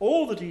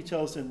 All the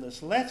details in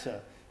this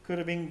letter could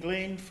have been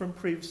gleaned from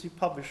previously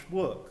published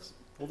works.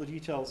 All the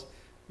details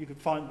you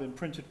could find in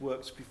printed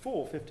works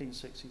before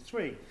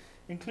 1563,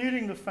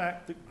 including the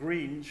fact that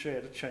Green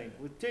shared a chamber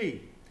with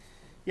Dee.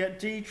 Yet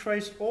Dee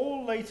traced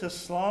all later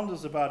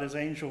slanders about his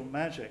angel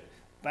magic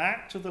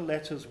back to the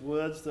letter's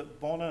words that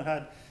Bonner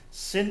had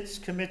Since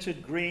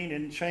committed Green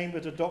in chamber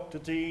to Dr.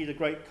 Dee, the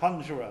great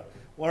conjurer,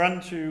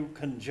 whereunto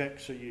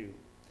conjecture you.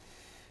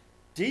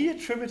 Dee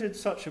attributed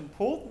such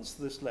importance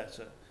to this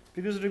letter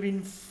because it had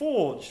been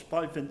forged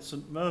by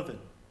Vincent Mervyn,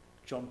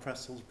 John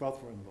Pressel's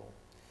brother-in-law.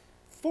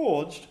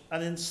 Forged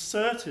and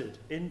inserted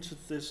into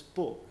this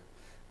book,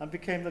 and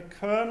became the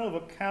kernel of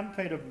a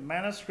campaign of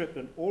manuscript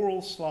and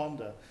oral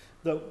slander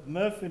that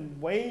Mervyn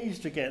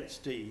waged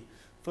against Dee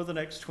for the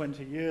next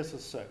 20 years or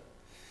so.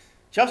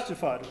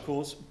 Justified, of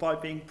course, by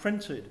being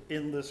printed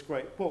in this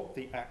great book,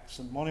 The Acts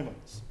and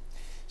Monuments.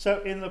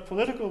 So in the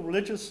political,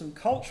 religious and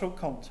cultural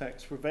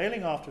context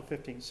prevailing after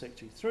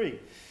 1563,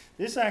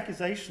 this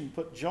accusation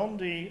put John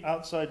Dee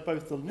outside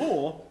both the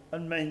law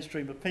and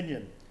mainstream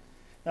opinion.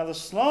 Now the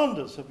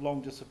slanders have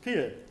long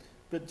disappeared,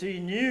 but Dee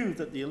knew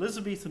that the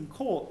Elizabethan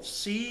court,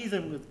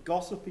 seething with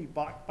gossipy,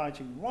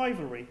 backbiting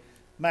rivalry,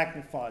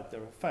 magnified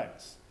their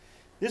effects.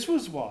 This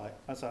was why,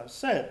 as I've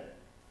said,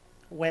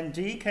 when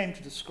Dee came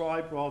to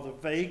describe rather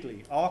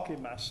vaguely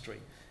archimastery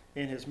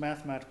in his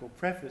mathematical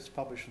preface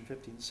published in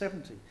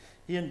 1570,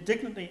 he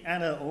indignantly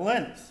and at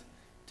length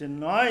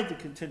denied the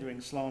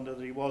continuing slander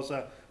that he was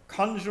a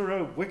conjurer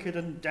of wicked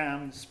and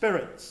damned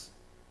spirits.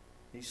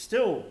 He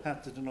still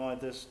had to deny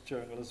this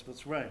during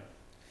Elizabeth's reign.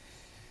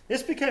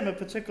 This became a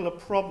particular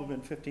problem in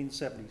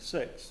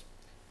 1576,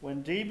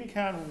 when Dee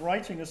began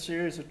writing a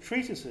series of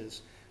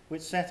treatises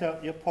which set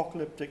out the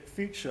apocalyptic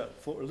future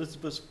for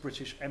Elizabeth's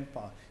British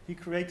Empire. He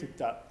created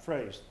that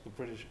phrase, the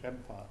British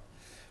Empire.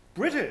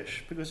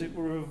 British, because it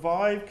will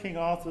revive King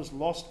Arthur's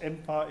lost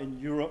empire in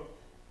Europe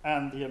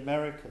and the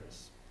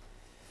Americas.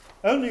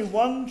 Only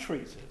one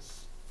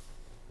treatise,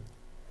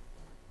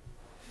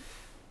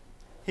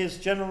 his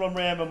General and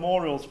Rare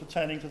Memorials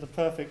pertaining to the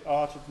perfect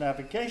art of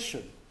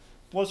navigation,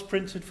 was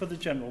printed for the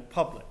general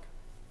public,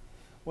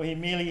 where he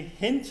merely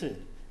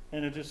hinted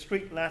in a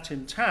discreet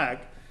Latin tag,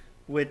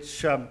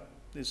 which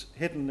is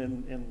hidden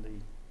in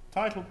the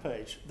title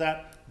page,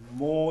 that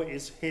more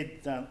is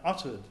hid than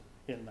uttered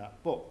in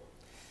that book.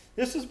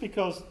 This is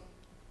because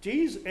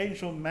Dee's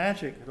angel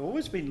magic had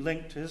always been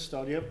linked to his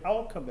study of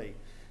alchemy,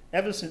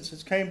 ever since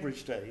his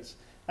Cambridge days,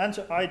 and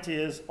to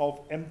ideas of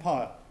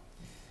empire.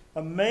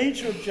 A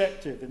major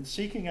objective in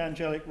seeking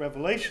angelic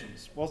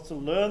revelations was to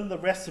learn the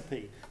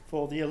recipe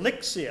for the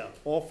elixir,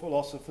 or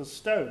philosopher's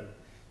stone,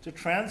 to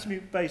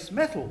transmute base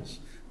metals,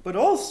 but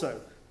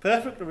also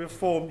perfectly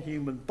reform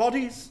human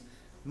bodies,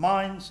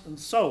 minds, and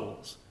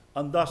souls,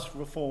 and thus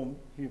reform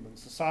human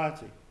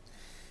society.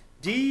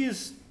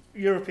 Dee's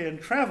European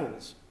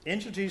travels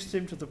introduced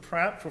him to the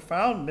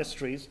profound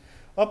mysteries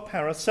of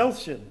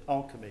Paracelsian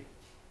alchemy,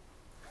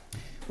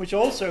 which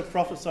also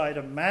prophesied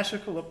a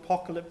magical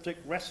apocalyptic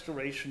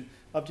restoration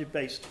of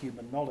debased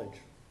human knowledge.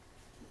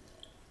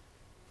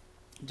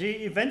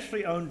 Dee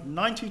eventually owned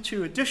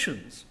 92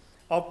 editions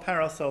of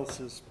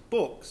Paracelsus'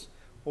 books,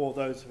 or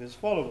those of his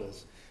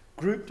followers,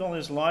 grouped on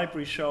his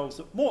library shelves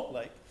at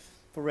Mortlake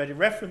for ready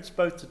reference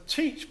both to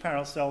teach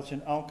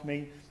Paracelsian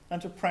alchemy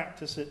and to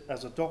practice it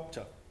as a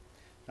doctor.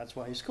 That's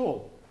why he's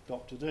called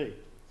Dr. Dee.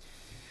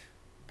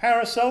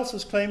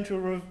 Paracelsus claimed to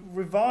have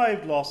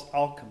revived lost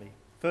alchemy,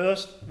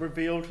 first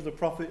revealed to the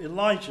prophet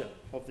Elijah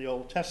of the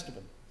Old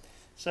Testament.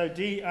 So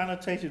Dee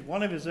annotated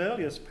one of his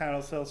earliest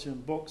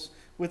Paracelsian books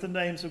with the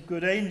names of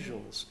good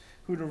angels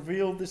who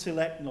revealed this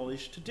elect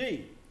knowledge to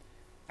Dee: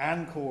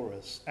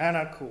 Anchorus,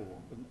 Anachor,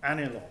 and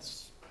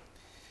Anilos.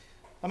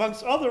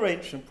 Amongst other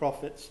ancient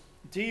prophets,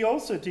 Dee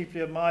also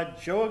deeply admired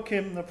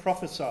Joachim the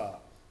Prophesier,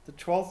 the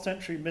 12th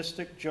century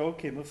mystic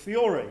Joachim of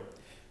Fiore,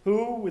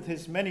 who, with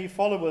his many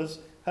followers,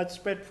 had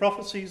spread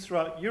prophecies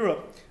throughout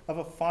Europe of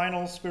a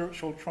final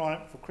spiritual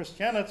triumph for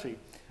Christianity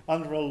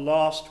under a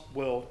last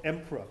world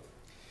emperor.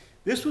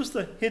 This was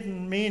the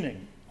hidden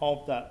meaning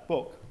of that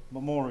book,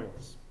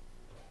 Memorials,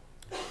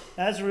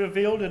 as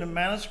revealed in a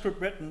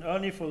manuscript written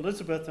only for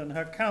Elizabeth and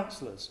her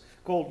councillors,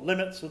 called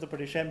Limits of the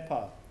British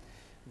Empire.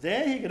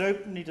 There he could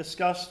openly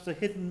discuss the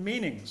hidden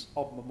meanings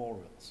of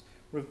memorials,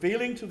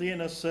 revealing to the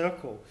inner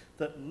circle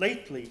that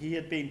lately he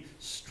had been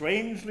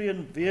strangely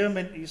and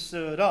vehemently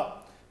stirred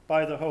up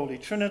by the Holy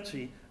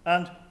Trinity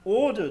and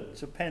ordered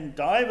to pen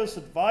divers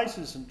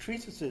advices and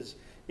treatises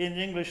in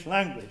the English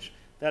language,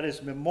 that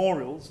is,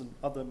 memorials and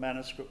other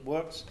manuscript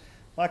works,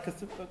 like a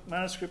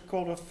manuscript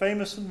called of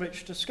Famous and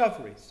Rich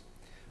Discoveries.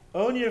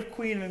 Only if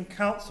Queen and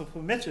Council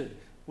permitted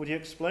would he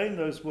explain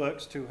those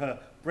works to her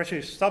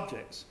British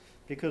subjects,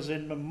 because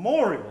in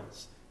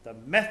memorials the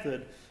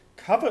method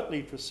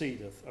covertly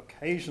proceedeth,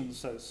 occasion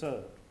so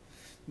served.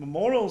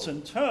 Memorials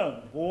in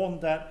turn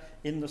warned that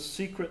in the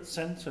secret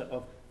centre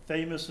of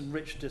famous and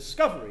rich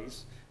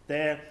discoveries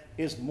there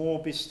is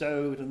more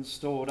bestowed and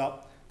stored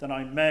up than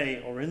I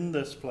may, or in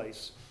this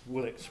place,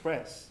 will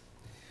express.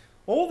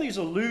 All these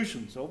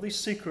allusions, all these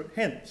secret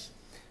hints,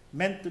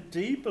 meant that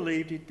Dee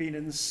believed he'd been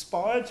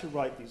inspired to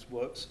write these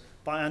works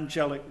by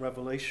angelic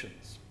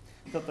revelations,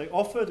 that they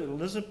offered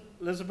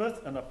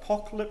Elizabeth an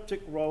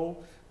apocalyptic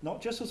role,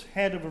 not just as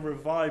head of a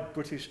revived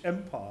British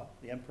Empire,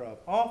 the Emperor of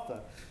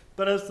Arthur,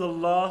 but as the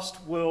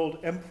last world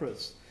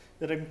empress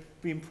that had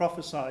been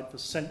prophesied for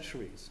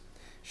centuries.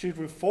 She would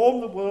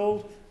reform the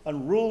world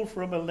and rule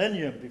for a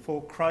millennium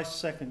before Christ's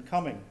second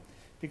coming,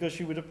 because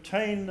she would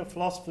obtain the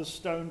Philosopher's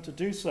Stone to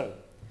do so.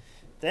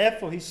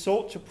 Therefore, he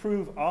sought to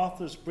prove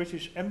Arthur's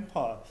British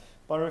Empire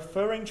by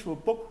referring to a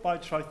book by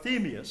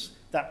Trithemius,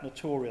 that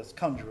notorious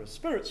conjurer of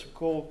spirits,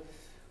 called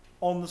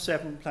On the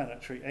Seven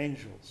Planetary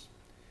Angels.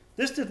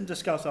 This didn't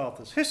discuss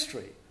Arthur's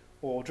history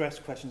or address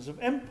questions of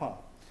empire.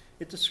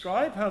 It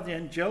described how the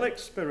angelic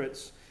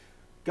spirits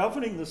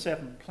governing the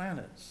seven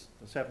planets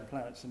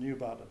they knew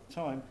about at the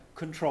time,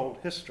 controlled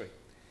history.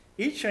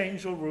 Each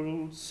angel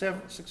ruled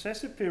 7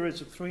 successive periods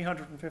of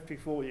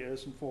 354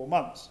 years and 4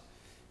 months,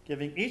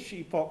 giving each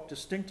epoch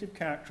distinctive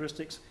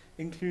characteristics,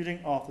 including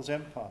Arthur's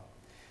empire.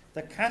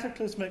 The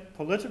cataclysmic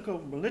political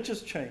and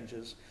religious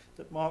changes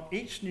that mark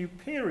each new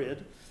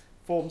period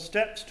form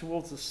steps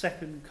towards the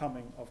second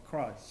coming of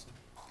Christ.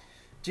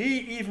 Dee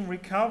even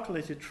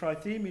recalculated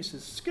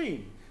Trithemius'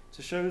 scheme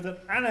to show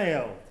that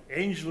Anael, the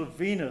angel of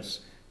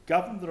Venus,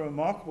 governed the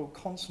remarkable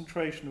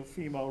concentration of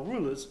female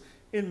rulers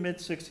in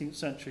mid-16th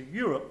century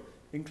Europe,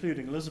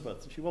 including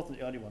Elizabeth. She wasn't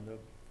the only one, there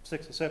were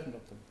 6 or 7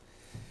 of them.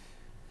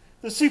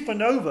 The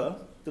supernova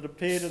that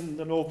appeared in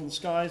the northern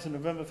skies in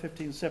November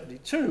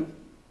 1572,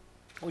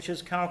 which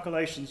has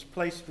calculations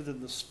placed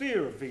within the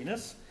sphere of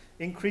Venus,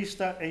 increased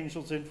that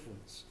angel's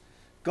influence.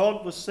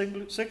 God was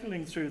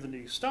signaling through the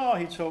new star,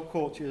 he told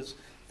courtiers,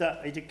 that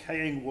a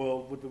decaying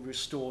world would be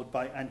restored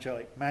by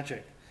angelic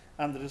magic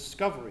and the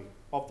discovery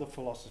of the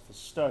Philosopher's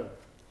Stone.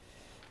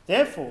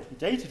 Therefore, he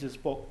dated his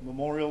book,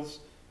 Memorials,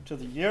 to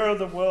the year of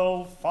the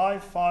world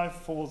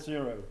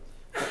 5540,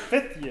 the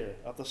 5th year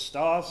of the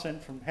stars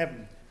sent from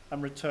heaven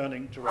and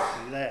returning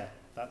directly there,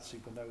 that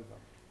supernova.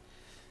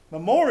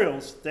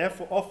 Memorials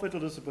therefore offered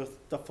Elizabeth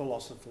the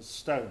Philosopher's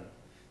Stone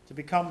to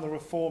become the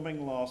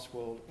reforming last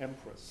world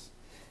empress.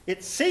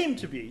 It seemed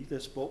to be,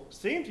 this book,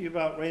 seemed to be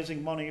about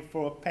raising money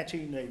for a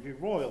petty navy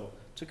royal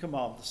to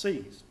command the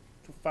seas,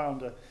 to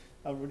found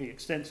a really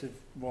extensive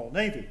royal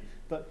navy.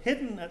 But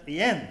hidden at the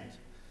end,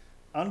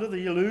 under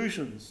the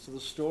allusions to the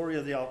story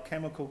of the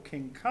alchemical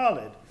King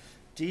Khalid,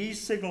 Dee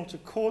signalled to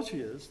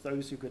courtiers,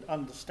 those who could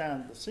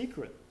understand the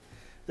secret,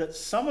 that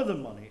some of the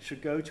money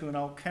should go to an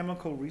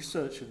alchemical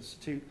research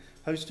institute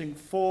hosting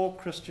 4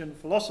 Christian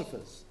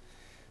philosophers.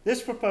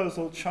 This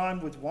proposal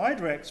chimed with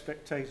wider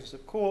expectations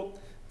at court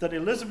that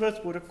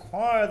Elizabeth would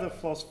acquire the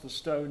Philosopher's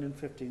Stone in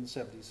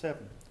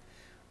 1577.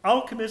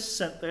 Alchemists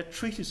sent their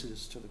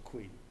treatises to the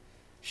Queen.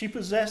 She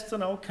possessed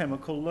an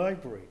alchemical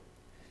library,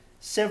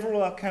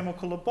 several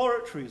alchemical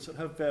laboratories at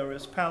her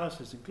various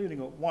palaces,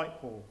 including at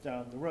Whitehall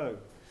down the road.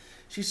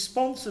 She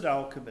sponsored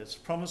alchemists,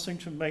 promising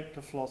to make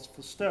the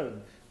Philosopher's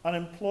Stone, and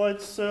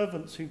employed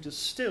servants who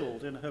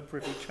distilled in her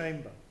privy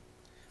chamber.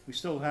 We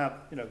still have,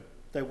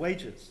 their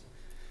wages.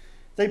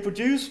 They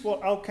produced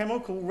what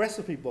alchemical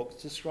recipe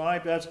books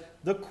describe as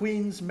the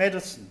Queen's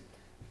medicine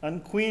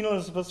and Queen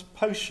Elizabeth's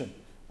potion,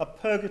 a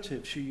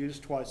purgative she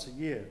used twice a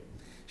year.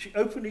 She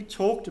openly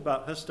talked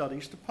about her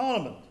studies to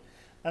Parliament,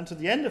 and to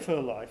the end of her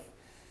life,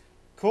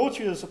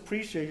 courtiers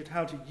appreciated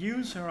how to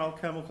use her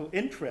alchemical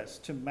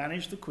interest to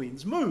manage the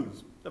Queen's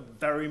moods, a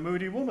very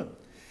moody woman.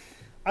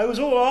 I was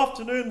all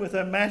afternoon with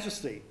Her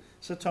Majesty,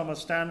 Sir Thomas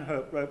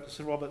Stanhope wrote to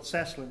Sir Robert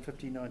Cecil in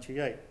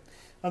 1598.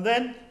 And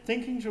then,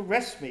 thinking to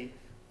rest me,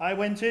 I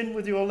went in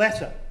with your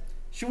letter.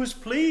 She was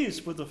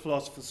pleased with the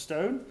Philosopher's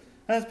Stone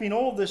and has been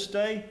all this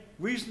day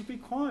reasonably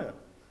quiet.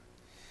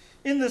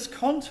 In this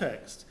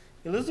context,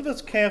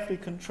 Elizabeth's carefully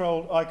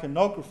controlled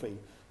iconography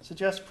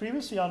suggests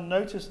previously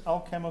unnoticed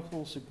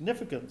alchemical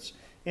significance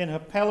in her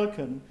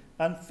pelican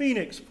and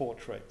phoenix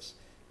portraits,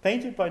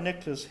 painted by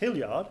Nicholas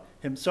Hilliard,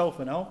 himself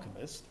an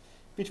alchemist,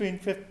 between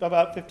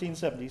about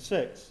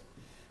 1576.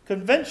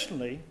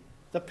 Conventionally,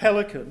 the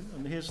pelican,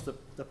 and here's the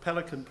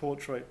pelican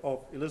portrait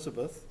of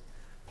Elizabeth.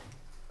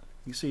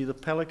 You see the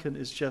pelican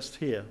is just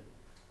here.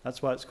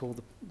 That's why it's called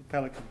the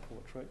pelican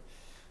portrait.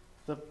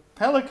 The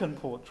pelican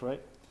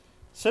portrait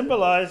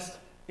symbolized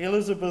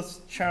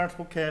Elizabeth's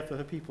charitable care for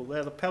her people.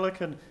 There, the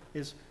pelican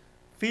is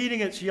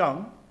feeding its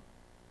young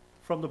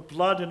from the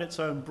blood in its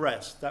own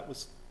breast. That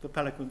was the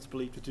pelicans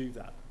believed to do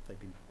that. They've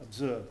been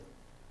observed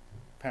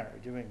apparently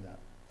doing that.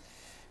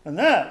 And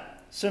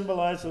that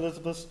symbolized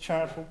Elizabeth's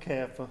charitable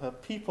care for her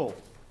people,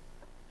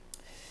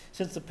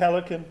 since the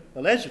pelican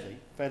allegedly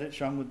fed its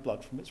young with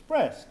blood from its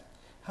breast.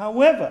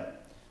 However,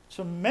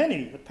 to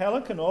many, the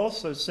pelican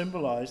also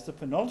symbolized the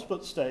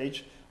penultimate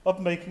stage of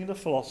making the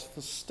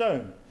Philosopher's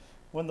Stone,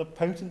 when the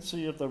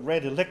potency of the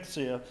red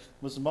elixir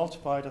was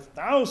multiplied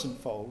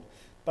 1,000-fold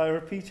by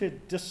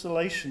repeated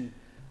distillation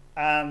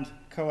and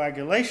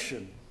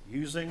coagulation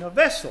using a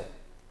vessel,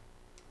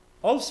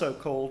 also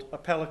called a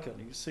pelican.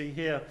 You see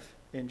here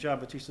in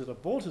Giambattista da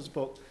Porta's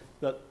book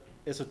that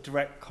is a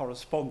direct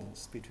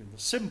correspondence between the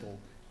symbol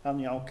and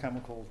the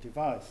alchemical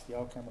device, the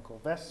alchemical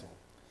vessel.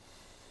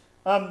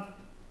 And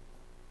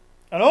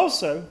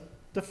also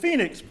the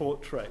phoenix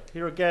portrait,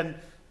 here again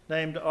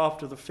named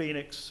after the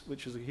phoenix,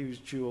 which is a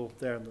huge jewel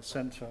there in the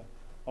center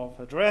of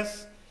her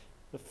dress.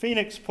 The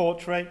phoenix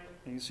portrait,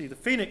 and you see the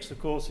phoenix, of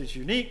course, is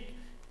unique.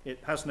 It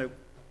has no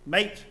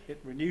mate, it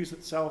renews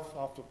itself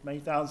after many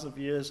thousands of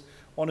years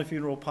on a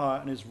funeral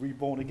pyre and is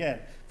reborn again.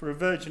 For a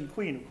virgin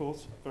queen, of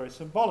course, very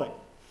symbolic.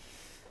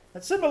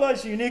 It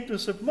symbolizes the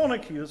uniqueness of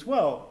monarchy as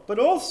well, but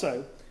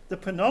also the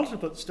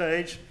penultimate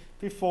stage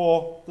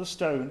before the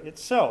stone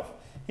itself.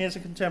 Here's a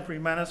contemporary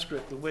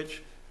manuscript of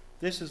which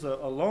this is a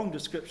long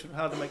description of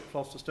how to make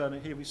philosopher's stone,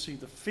 and here we see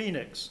the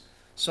phoenix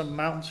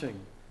surmounting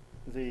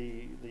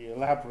the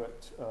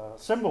elaborate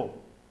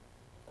symbol.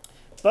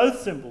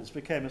 Both symbols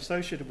became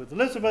associated with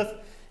Elizabeth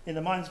in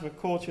the minds of her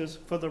courtiers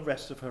for the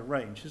rest of her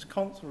reign. She's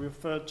constantly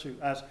referred to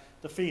as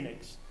the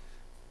phoenix,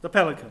 the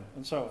pelican,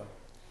 and so on.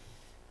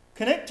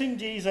 Connecting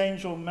Dee's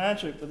angel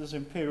magic with his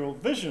imperial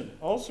vision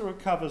also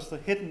recovers the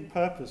hidden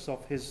purpose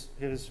of his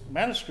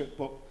manuscript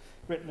book,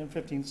 written in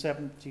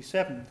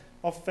 1577,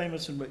 of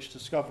famous and rich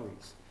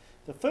discoveries.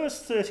 The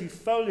first 30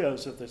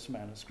 folios of this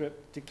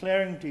manuscript,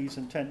 declaring Dee's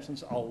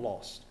intentions, are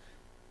lost.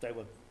 They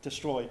were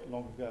destroyed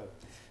long ago.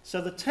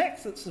 So the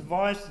text that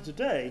survives to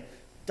today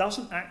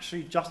doesn't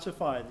actually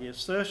justify the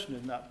assertion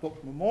in that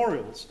book,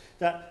 Memorials,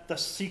 that the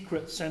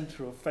secret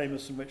centre of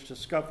famous and rich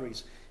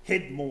discoveries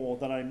hid more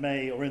than I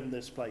may or in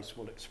this place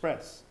will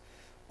express.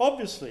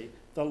 Obviously,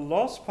 the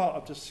lost part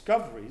of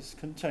Discoveries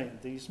contained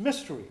these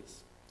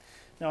mysteries.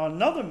 Now,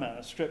 another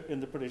manuscript in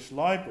the British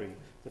Library,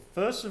 the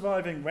first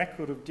surviving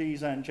record of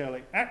Dee's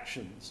angelic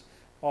actions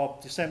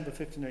of December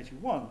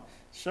 1581,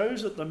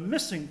 shows that the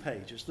missing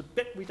pages, the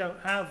bit we don't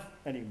have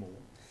anymore,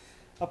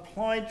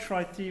 applied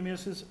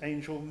Trithemius'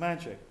 angel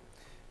magic.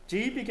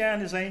 Dee began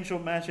his angel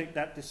magic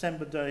that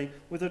December day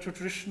with a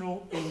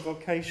traditional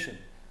invocation,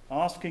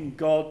 asking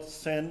God to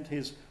send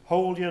his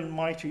holy and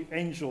mighty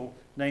angel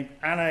named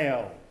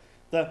Anael,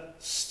 the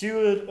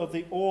steward of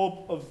the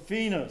orb of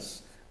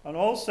Venus, and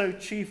also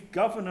chief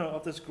governor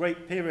of this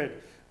great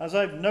period, as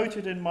I've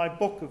noted in my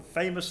book of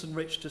famous and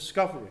rich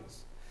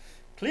discoveries.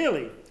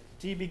 Clearly,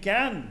 Dee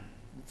began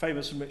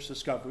famous and rich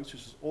discoveries,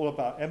 which is all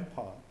about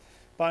empire,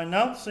 by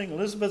announcing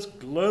Elizabeth's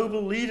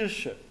global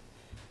leadership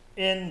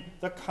in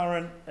the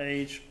current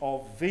age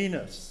of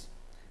Venus.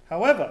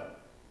 However,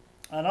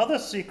 another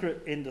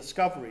secret in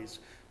Discoveries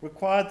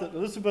required that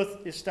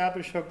Elizabeth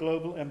establish her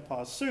global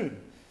empire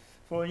soon.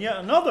 For in yet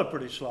another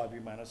British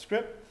Library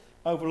manuscript,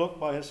 overlooked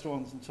by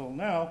historians until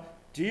now,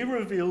 Dee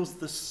reveals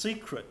the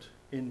secret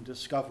in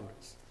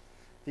Discoveries: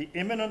 the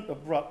imminent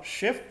abrupt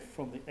shift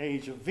from the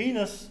age of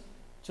Venus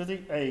to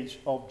the age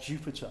of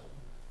Jupiter.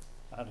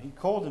 And he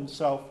called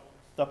himself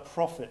the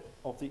prophet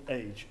of the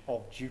age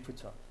of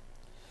Jupiter.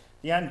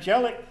 The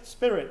angelic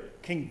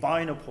spirit, King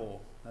Binapore,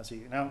 as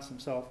he announced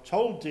himself,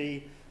 told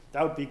Dee,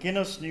 "Thou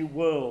beginnest new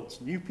worlds,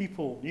 new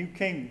people, new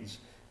kings,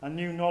 and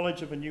new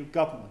knowledge of a new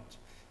government."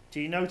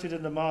 Dee noted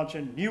in the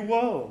margin, "New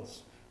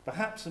worlds,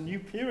 perhaps a new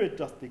period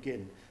doth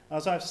begin,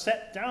 as I've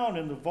set down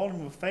in the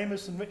volume of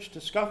famous and rich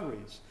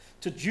discoveries,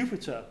 to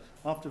Jupiter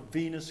after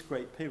Venus'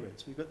 great period."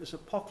 So we've got this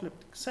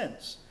apocalyptic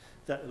sense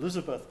that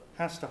Elizabeth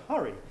has to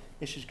hurry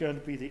if she's going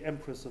to be the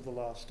empress of the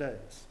last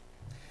days.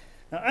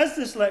 Now, as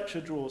this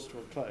lecture draws to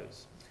a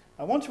close,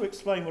 I want to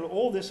explain what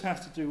all this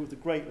has to do with the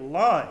great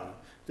lie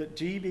that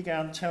Dee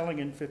began telling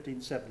in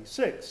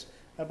 1576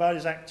 about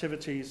his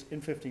activities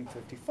in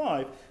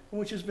 1555, and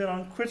which has been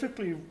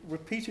uncritically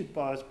repeated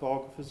by his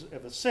biographers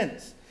ever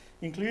since,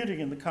 including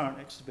in the current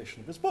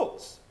exhibition of his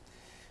books.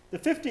 The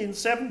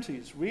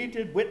 1570s really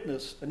did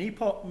witness an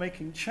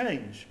epoch-making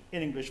change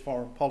in English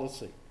foreign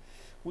policy,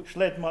 which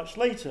led much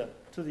later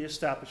to the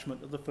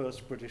establishment of the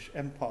First British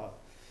Empire.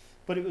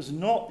 But it was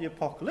not the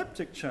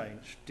apocalyptic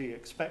change Dee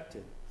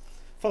expected.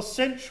 For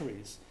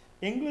centuries,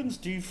 England's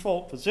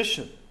default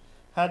position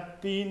had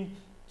been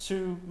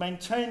to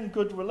maintain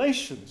good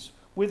relations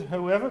with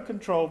whoever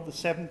controlled the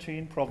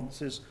 17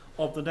 provinces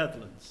of the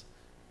Netherlands.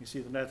 You see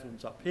the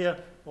Netherlands up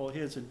here, or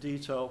here's in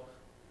detail,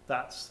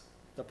 that's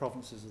the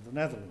provinces of the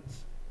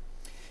Netherlands.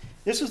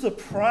 This is the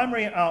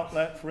primary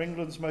outlet for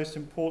England's most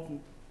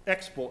important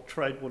export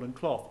trade, wool and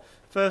cloth,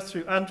 first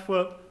through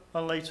Antwerp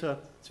and later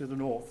to the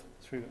north,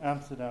 through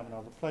Amsterdam and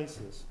other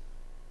places.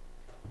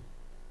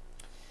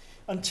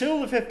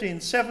 Until the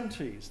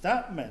 1570s,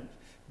 that meant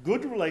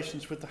good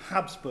relations with the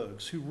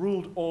Habsburgs, who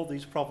ruled all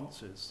these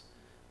provinces.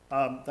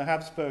 The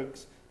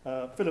Habsburgs,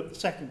 Philip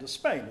II of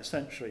Spain,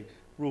 essentially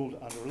ruled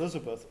under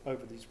Elizabeth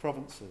over these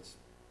provinces,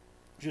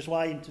 which is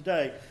why even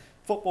today,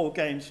 football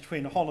games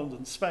between Holland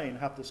and Spain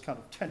have this kind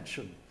of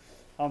tension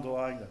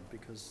underlying them,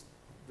 because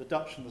the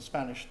Dutch and the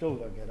Spanish still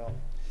don't get on.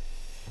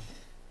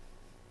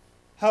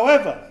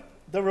 However,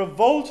 the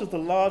revolt of the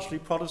largely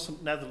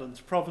Protestant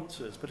Netherlands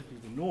provinces,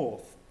 particularly the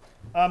north,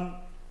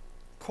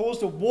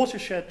 caused a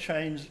watershed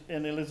change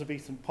in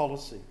Elizabethan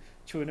policy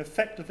to an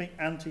effectively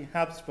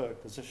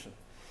anti-Habsburg position.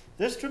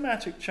 This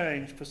dramatic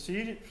change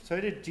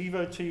persuaded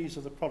devotees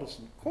of the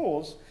Protestant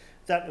cause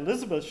that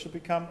Elizabeth should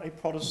become a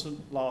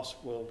Protestant last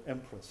world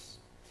empress.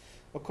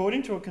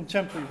 According to a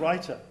contemporary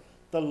writer,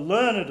 the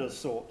learned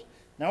sort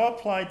now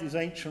applied these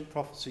ancient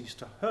prophecies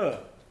to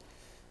her.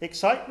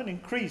 Excitement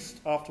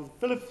increased after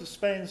Philip of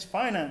Spain's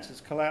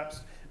finances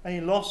collapsed and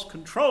he lost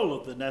control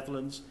of the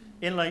Netherlands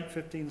in late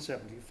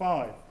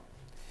 1575.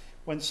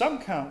 when some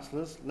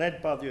councillors,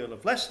 led by the Earl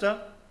of Leicester,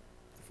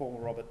 the former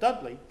Robert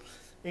Dudley,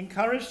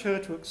 encouraged her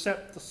to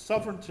accept the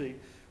sovereignty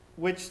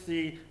which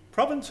the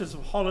provinces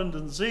of Holland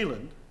and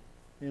Zealand,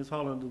 here's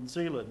Holland and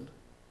Zealand,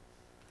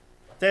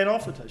 then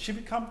offered her. She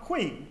became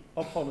Queen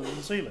of Holland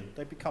and Zealand.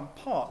 They become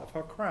part of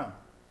her crown.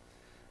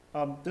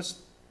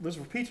 This was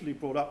repeatedly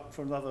brought up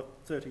for another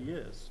 30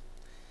 years.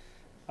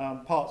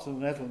 Parts of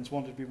the Netherlands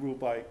wanted to be ruled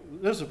by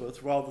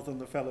Elizabeth rather than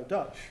the fellow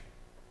Dutch.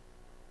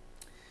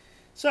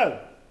 So,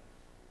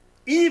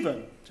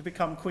 even to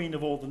become Queen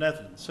of all the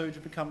Netherlands, so to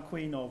become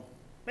Queen of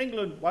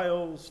England,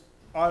 Wales,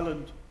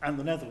 Ireland, and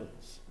the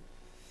Netherlands.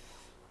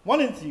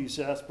 One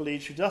enthusiast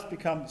believed she'd just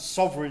become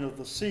sovereign of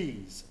the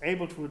seas,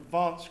 able to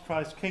advance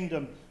Christ's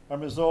kingdom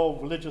and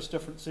resolve religious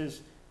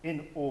differences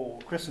in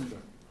all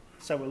Christendom.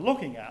 So we're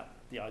looking at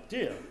the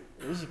idea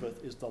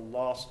Elizabeth is the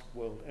last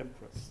world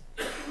empress.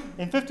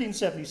 In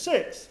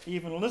 1576,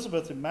 even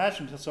Elizabeth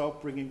imagined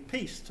herself bringing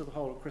peace to the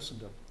whole of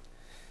Christendom.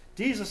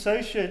 Dee's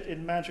associate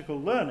in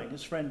magical learning,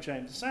 his friend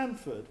James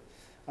Sanford,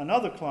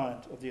 another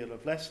client of the Earl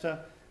of Leicester,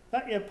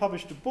 that year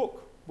published a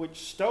book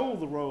which stole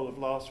the role of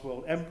last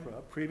world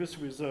emperor,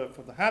 previously reserved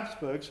for the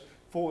Habsburgs,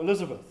 for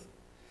Elizabeth.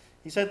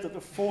 He said that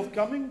the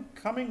forthcoming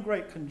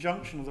great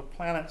conjunction of the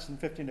planets in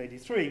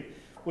 1583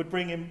 would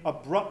bring him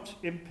abrupt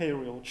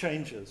imperial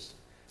changes,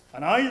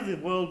 and either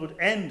the world would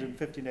end in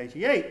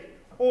 1588,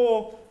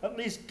 or at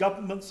least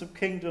governments of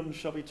kingdoms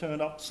shall be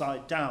turned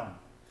upside down.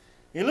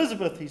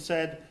 Elizabeth, he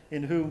said,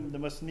 in whom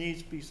there must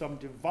needs be some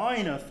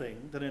diviner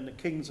thing than in the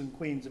kings and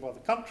queens of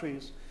other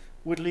countries,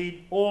 would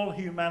lead all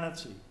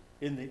humanity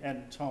in the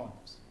end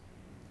times.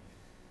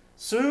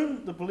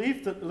 Soon, the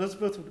belief that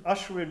Elizabeth would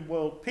usher in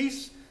world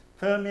peace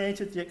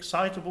permeated the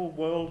excitable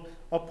world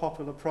of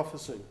popular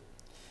prophecy.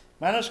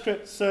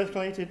 Manuscripts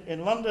circulated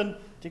in London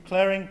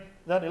declaring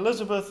that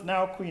Elizabeth,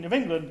 now Queen of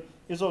England,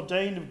 is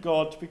ordained of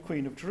God to be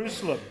Queen of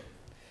Jerusalem.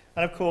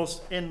 And of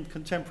course, in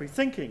contemporary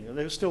thinking, and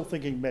they were still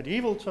thinking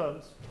medieval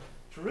terms,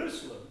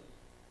 Jerusalem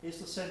is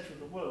the centre of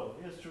the world.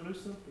 Here's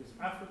Jerusalem, here's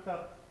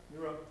Africa,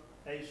 Europe,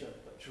 Asia.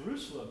 But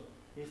Jerusalem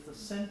is the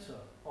centre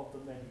of the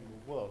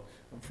medieval world.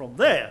 And from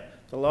there,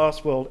 the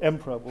last world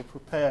emperor will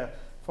prepare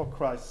for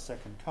Christ's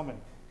second coming.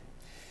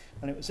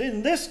 And it was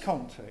in this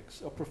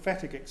context of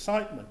prophetic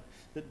excitement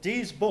that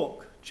Dee's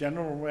book,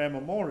 General Rare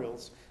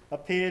Memorials,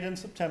 appeared in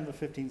September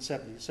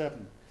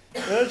 1577,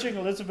 urging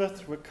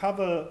Elizabeth to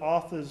recover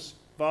Arthur's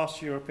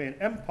vast European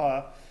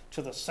empire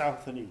to the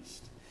south and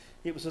east.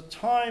 It was a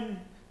time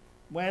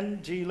when,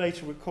 Dee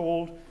later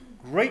recalled,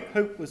 great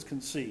hope was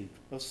conceived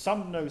of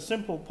some no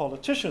simple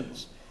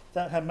politicians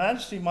that Her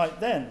Majesty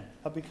might then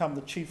have become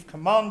the chief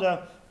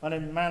commander and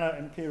in manner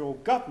imperial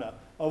governor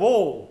of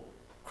all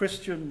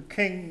Christian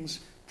kings,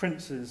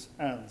 princes,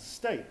 and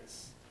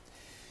states.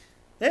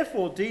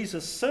 Therefore, Dee's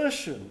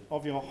assertion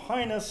of Your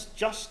Highness'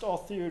 just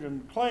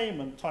Arthurian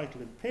claim and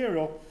title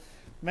imperial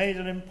made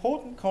an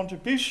important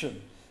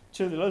contribution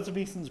to the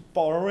Elizabethans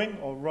borrowing,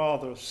 or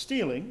rather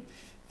stealing,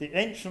 the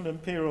ancient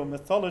imperial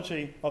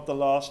mythology of the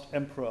last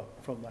emperor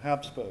from the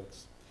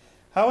Habsburgs.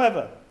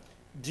 However,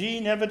 Dee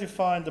never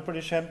defined the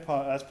British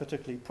Empire as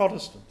particularly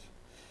Protestant.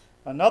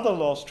 Another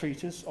lost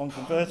treatise on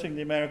converting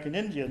the American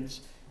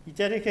Indians he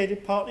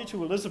dedicated partly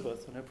to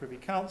Elizabeth and her Privy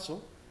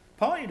Council,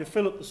 partly to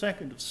Philip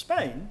II of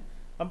Spain,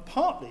 and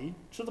partly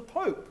to the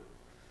Pope,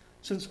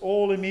 since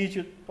all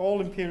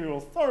imperial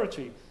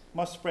authority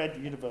must spread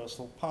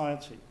universal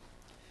piety.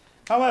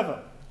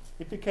 However,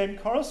 it became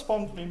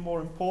correspondingly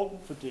more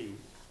important for Dee,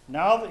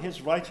 now that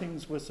his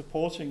writings were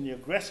supporting the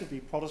aggressively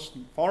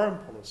Protestant foreign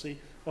policy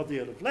of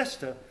the Earl of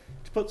Leicester,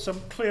 to put some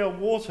clear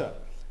water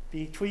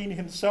between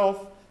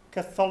himself,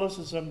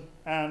 Catholicism,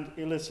 and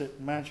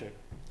illicit magic.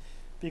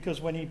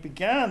 Because when he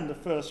began the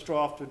first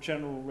draft of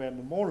General Rare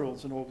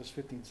Memorials in August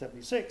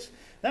 1576,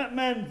 that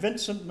man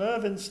Vincent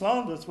Mervyn's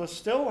slanders were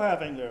still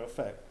having their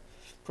effect,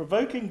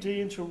 provoking Dee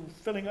into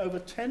filling over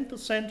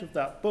 10% of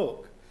that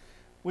book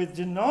with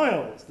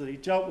denials that he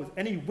dealt with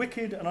any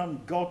wicked and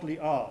ungodly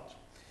art.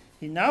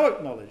 He now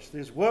acknowledged that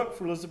his work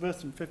for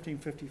Elizabeth in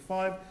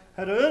 1555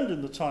 had earned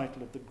him the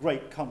title of the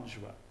Great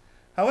Conjurer.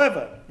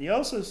 However, he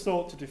also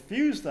sought to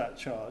diffuse that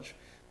charge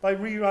by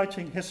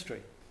rewriting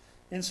history,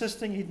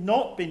 insisting he'd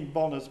not been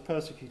Bonner's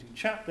persecuting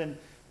chaplain,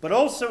 but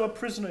also a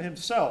prisoner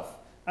himself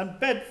and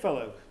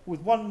bedfellow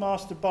with one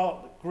Master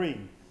Bartlett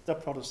Green, the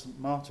Protestant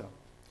martyr.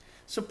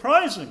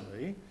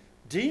 Surprisingly,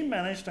 Dee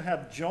managed to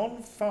have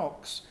John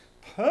Fawkes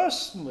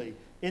personally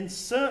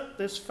insert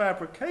this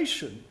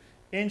fabrication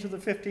into the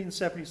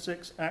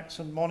 1576 Acts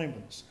and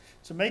Monuments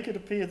to make it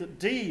appear that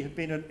Dee had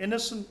been an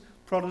innocent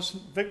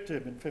Protestant victim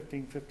in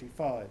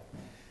 1555.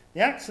 The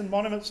Acts and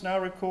Monuments now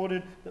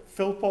recorded that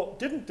Philpot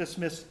didn't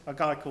dismiss a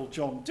guy called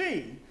John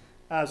Dee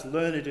as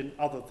learned in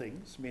other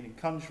things, meaning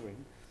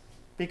conjuring,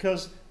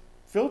 because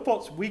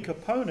Philpot's weak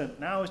opponent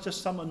now is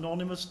just some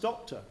anonymous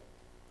doctor.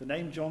 The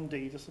name John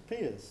Dee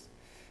disappears.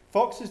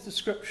 Fox's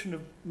description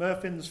of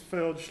Mervyn's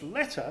forged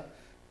letter,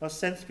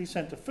 sent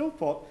to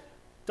Philpot,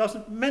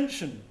 doesn't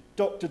mention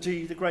Dr.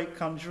 Dee, the great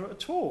conjurer,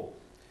 at all.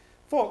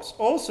 Fox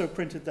also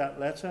printed that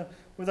letter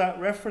without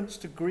reference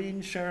to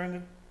Green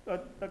sharing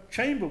a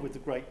chamber with the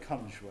great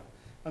conjurer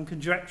and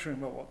conjecturing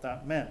about what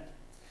that meant.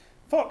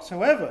 Fox,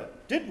 however,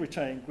 did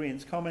retain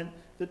Green's comment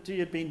that Dee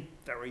had been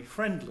very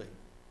friendly.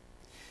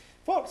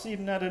 Fox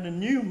even added a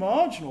new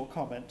marginal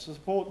comment to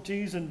support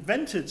Dee's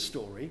invented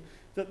story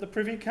that the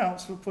Privy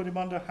Council put him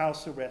under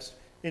house arrest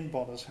in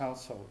Bonner's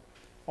household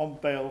on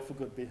bail for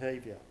good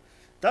behaviour.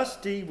 Thus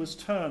Dee was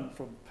turned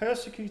from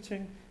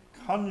persecuting,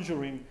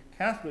 conjuring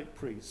Catholic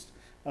priest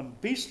and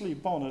beastly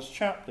Bonner's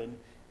chaplain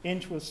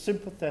into a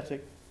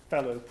sympathetic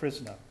fellow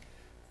prisoner.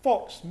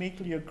 Fox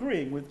meekly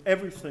agreeing with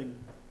everything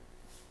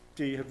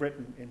Dee had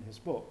written in his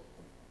book.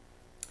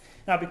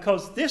 Now,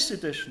 because this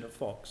edition of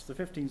Fox, the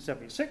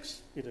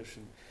 1576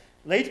 edition,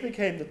 later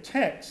became the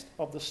text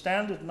of the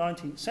standard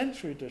 19th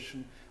century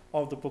edition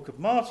of the Book of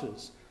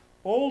Martyrs,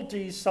 all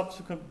Dee's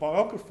subsequent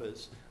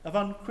biographers have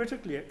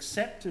uncritically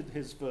accepted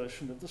his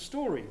version of the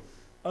story,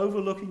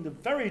 overlooking the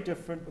very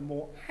different and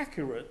more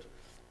accurate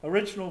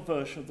original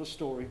version of the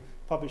story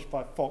published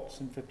by Fox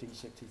in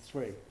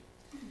 1563.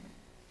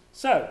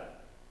 So,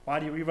 why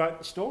do you rewrite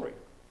the story?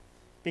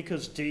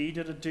 Because Dee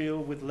did a deal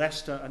with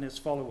Leicester and his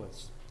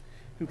followers,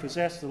 who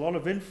possessed a lot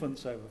of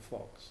influence over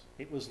Fox.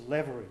 It was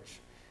leverage.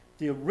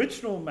 The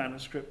original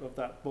manuscript of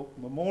that book,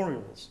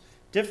 Memorials,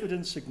 differed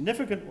in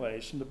significant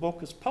ways from the book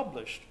as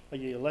published a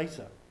year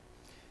later.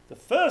 The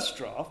first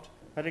draft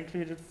had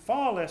included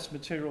far less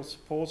material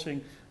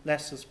supporting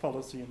Leicester's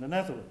policy in the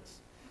Netherlands.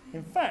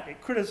 In fact, it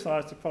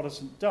criticised the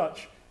Protestant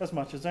Dutch as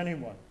much as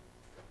anyone.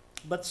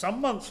 But some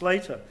months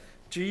later,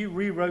 Dee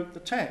rewrote the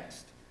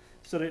text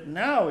so that it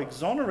now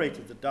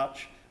exonerated the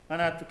Dutch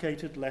and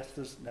advocated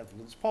Leicester's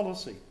Netherlands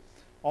policy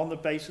on the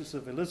basis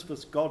of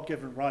Elizabeth's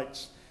God-given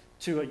rights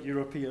to a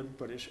European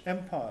British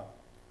Empire.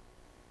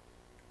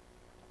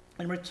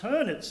 In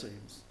return, it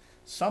seems,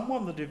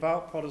 someone the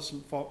devout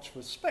Protestant Fox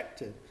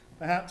respected,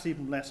 perhaps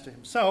even Leicester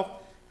himself,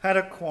 had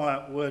a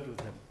quiet word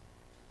with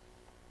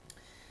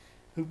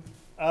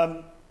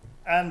him,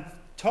 and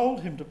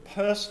told him to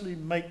personally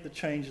make the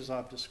changes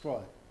I've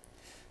described.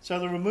 So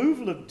the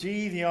removal of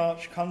Dee the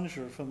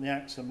Arch-Conjurer from the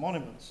Acts and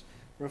Monuments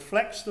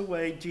reflects the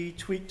way Dee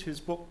tweaked his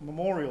book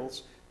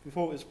Memorials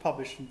before it was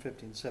published in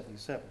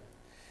 1577.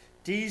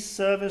 Dee's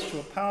service to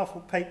a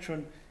powerful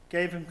patron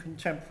gave him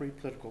temporary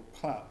political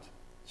clout.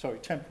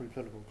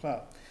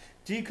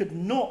 Dee could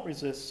not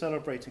resist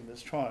celebrating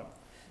this triumph,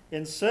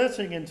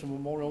 inserting into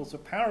Memorials a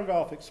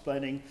paragraph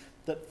explaining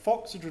that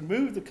Fox had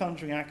removed the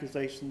conjuring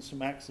accusations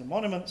from Acts and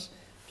Monuments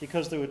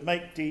because they would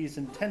make Dee's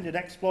intended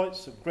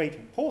exploits of great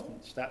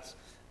importance, that's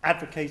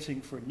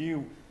advocating for a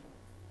new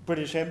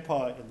British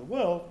Empire in the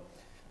world,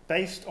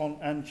 based on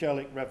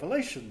angelic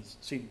revelations,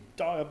 seemed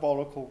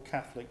diabolical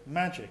Catholic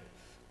magic,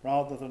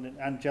 rather than an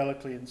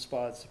angelically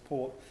inspired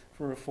support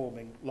for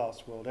reforming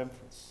last world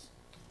emperors.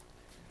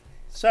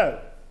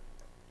 So,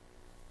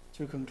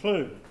 to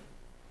conclude,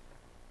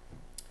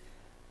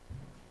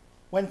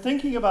 when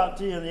thinking about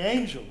Dee and the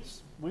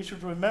angels, we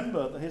should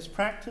remember that his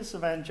practice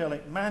of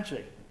angelic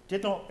magic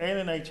did not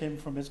alienate him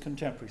from his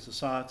contemporary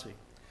society,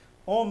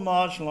 or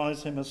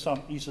marginalize him as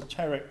some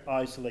esoteric,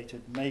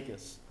 isolated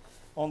magus.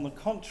 On the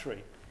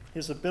contrary,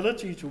 his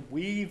ability to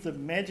weave the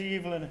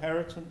medieval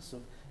inheritance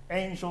of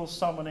angel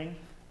summoning,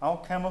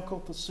 alchemical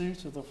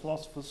pursuit of the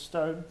philosopher's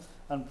stone,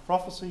 and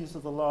prophecies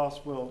of the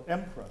last world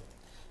emperor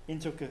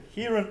into a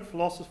coherent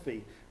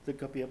philosophy that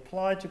could be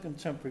applied to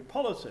contemporary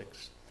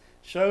politics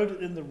showed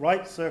that in the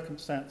right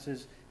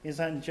circumstances his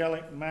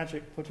angelic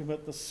magic put him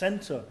at the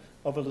centre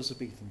of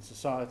Elizabethan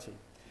society.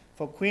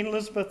 For Queen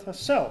Elizabeth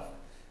herself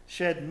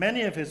shared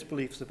many of his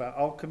beliefs about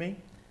alchemy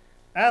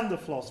and the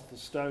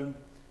philosopher's stone,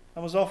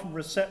 and was often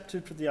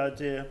receptive to the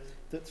idea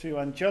that through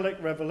angelic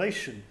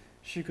revelation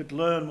she could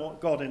learn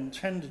what God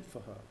intended for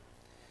her.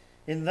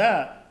 In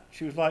that,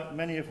 she was like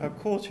many of her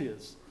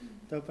courtiers,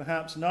 though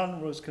perhaps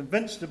none were as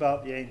convinced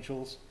about the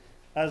angels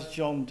as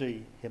John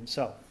Dee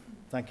himself.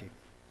 Thank you.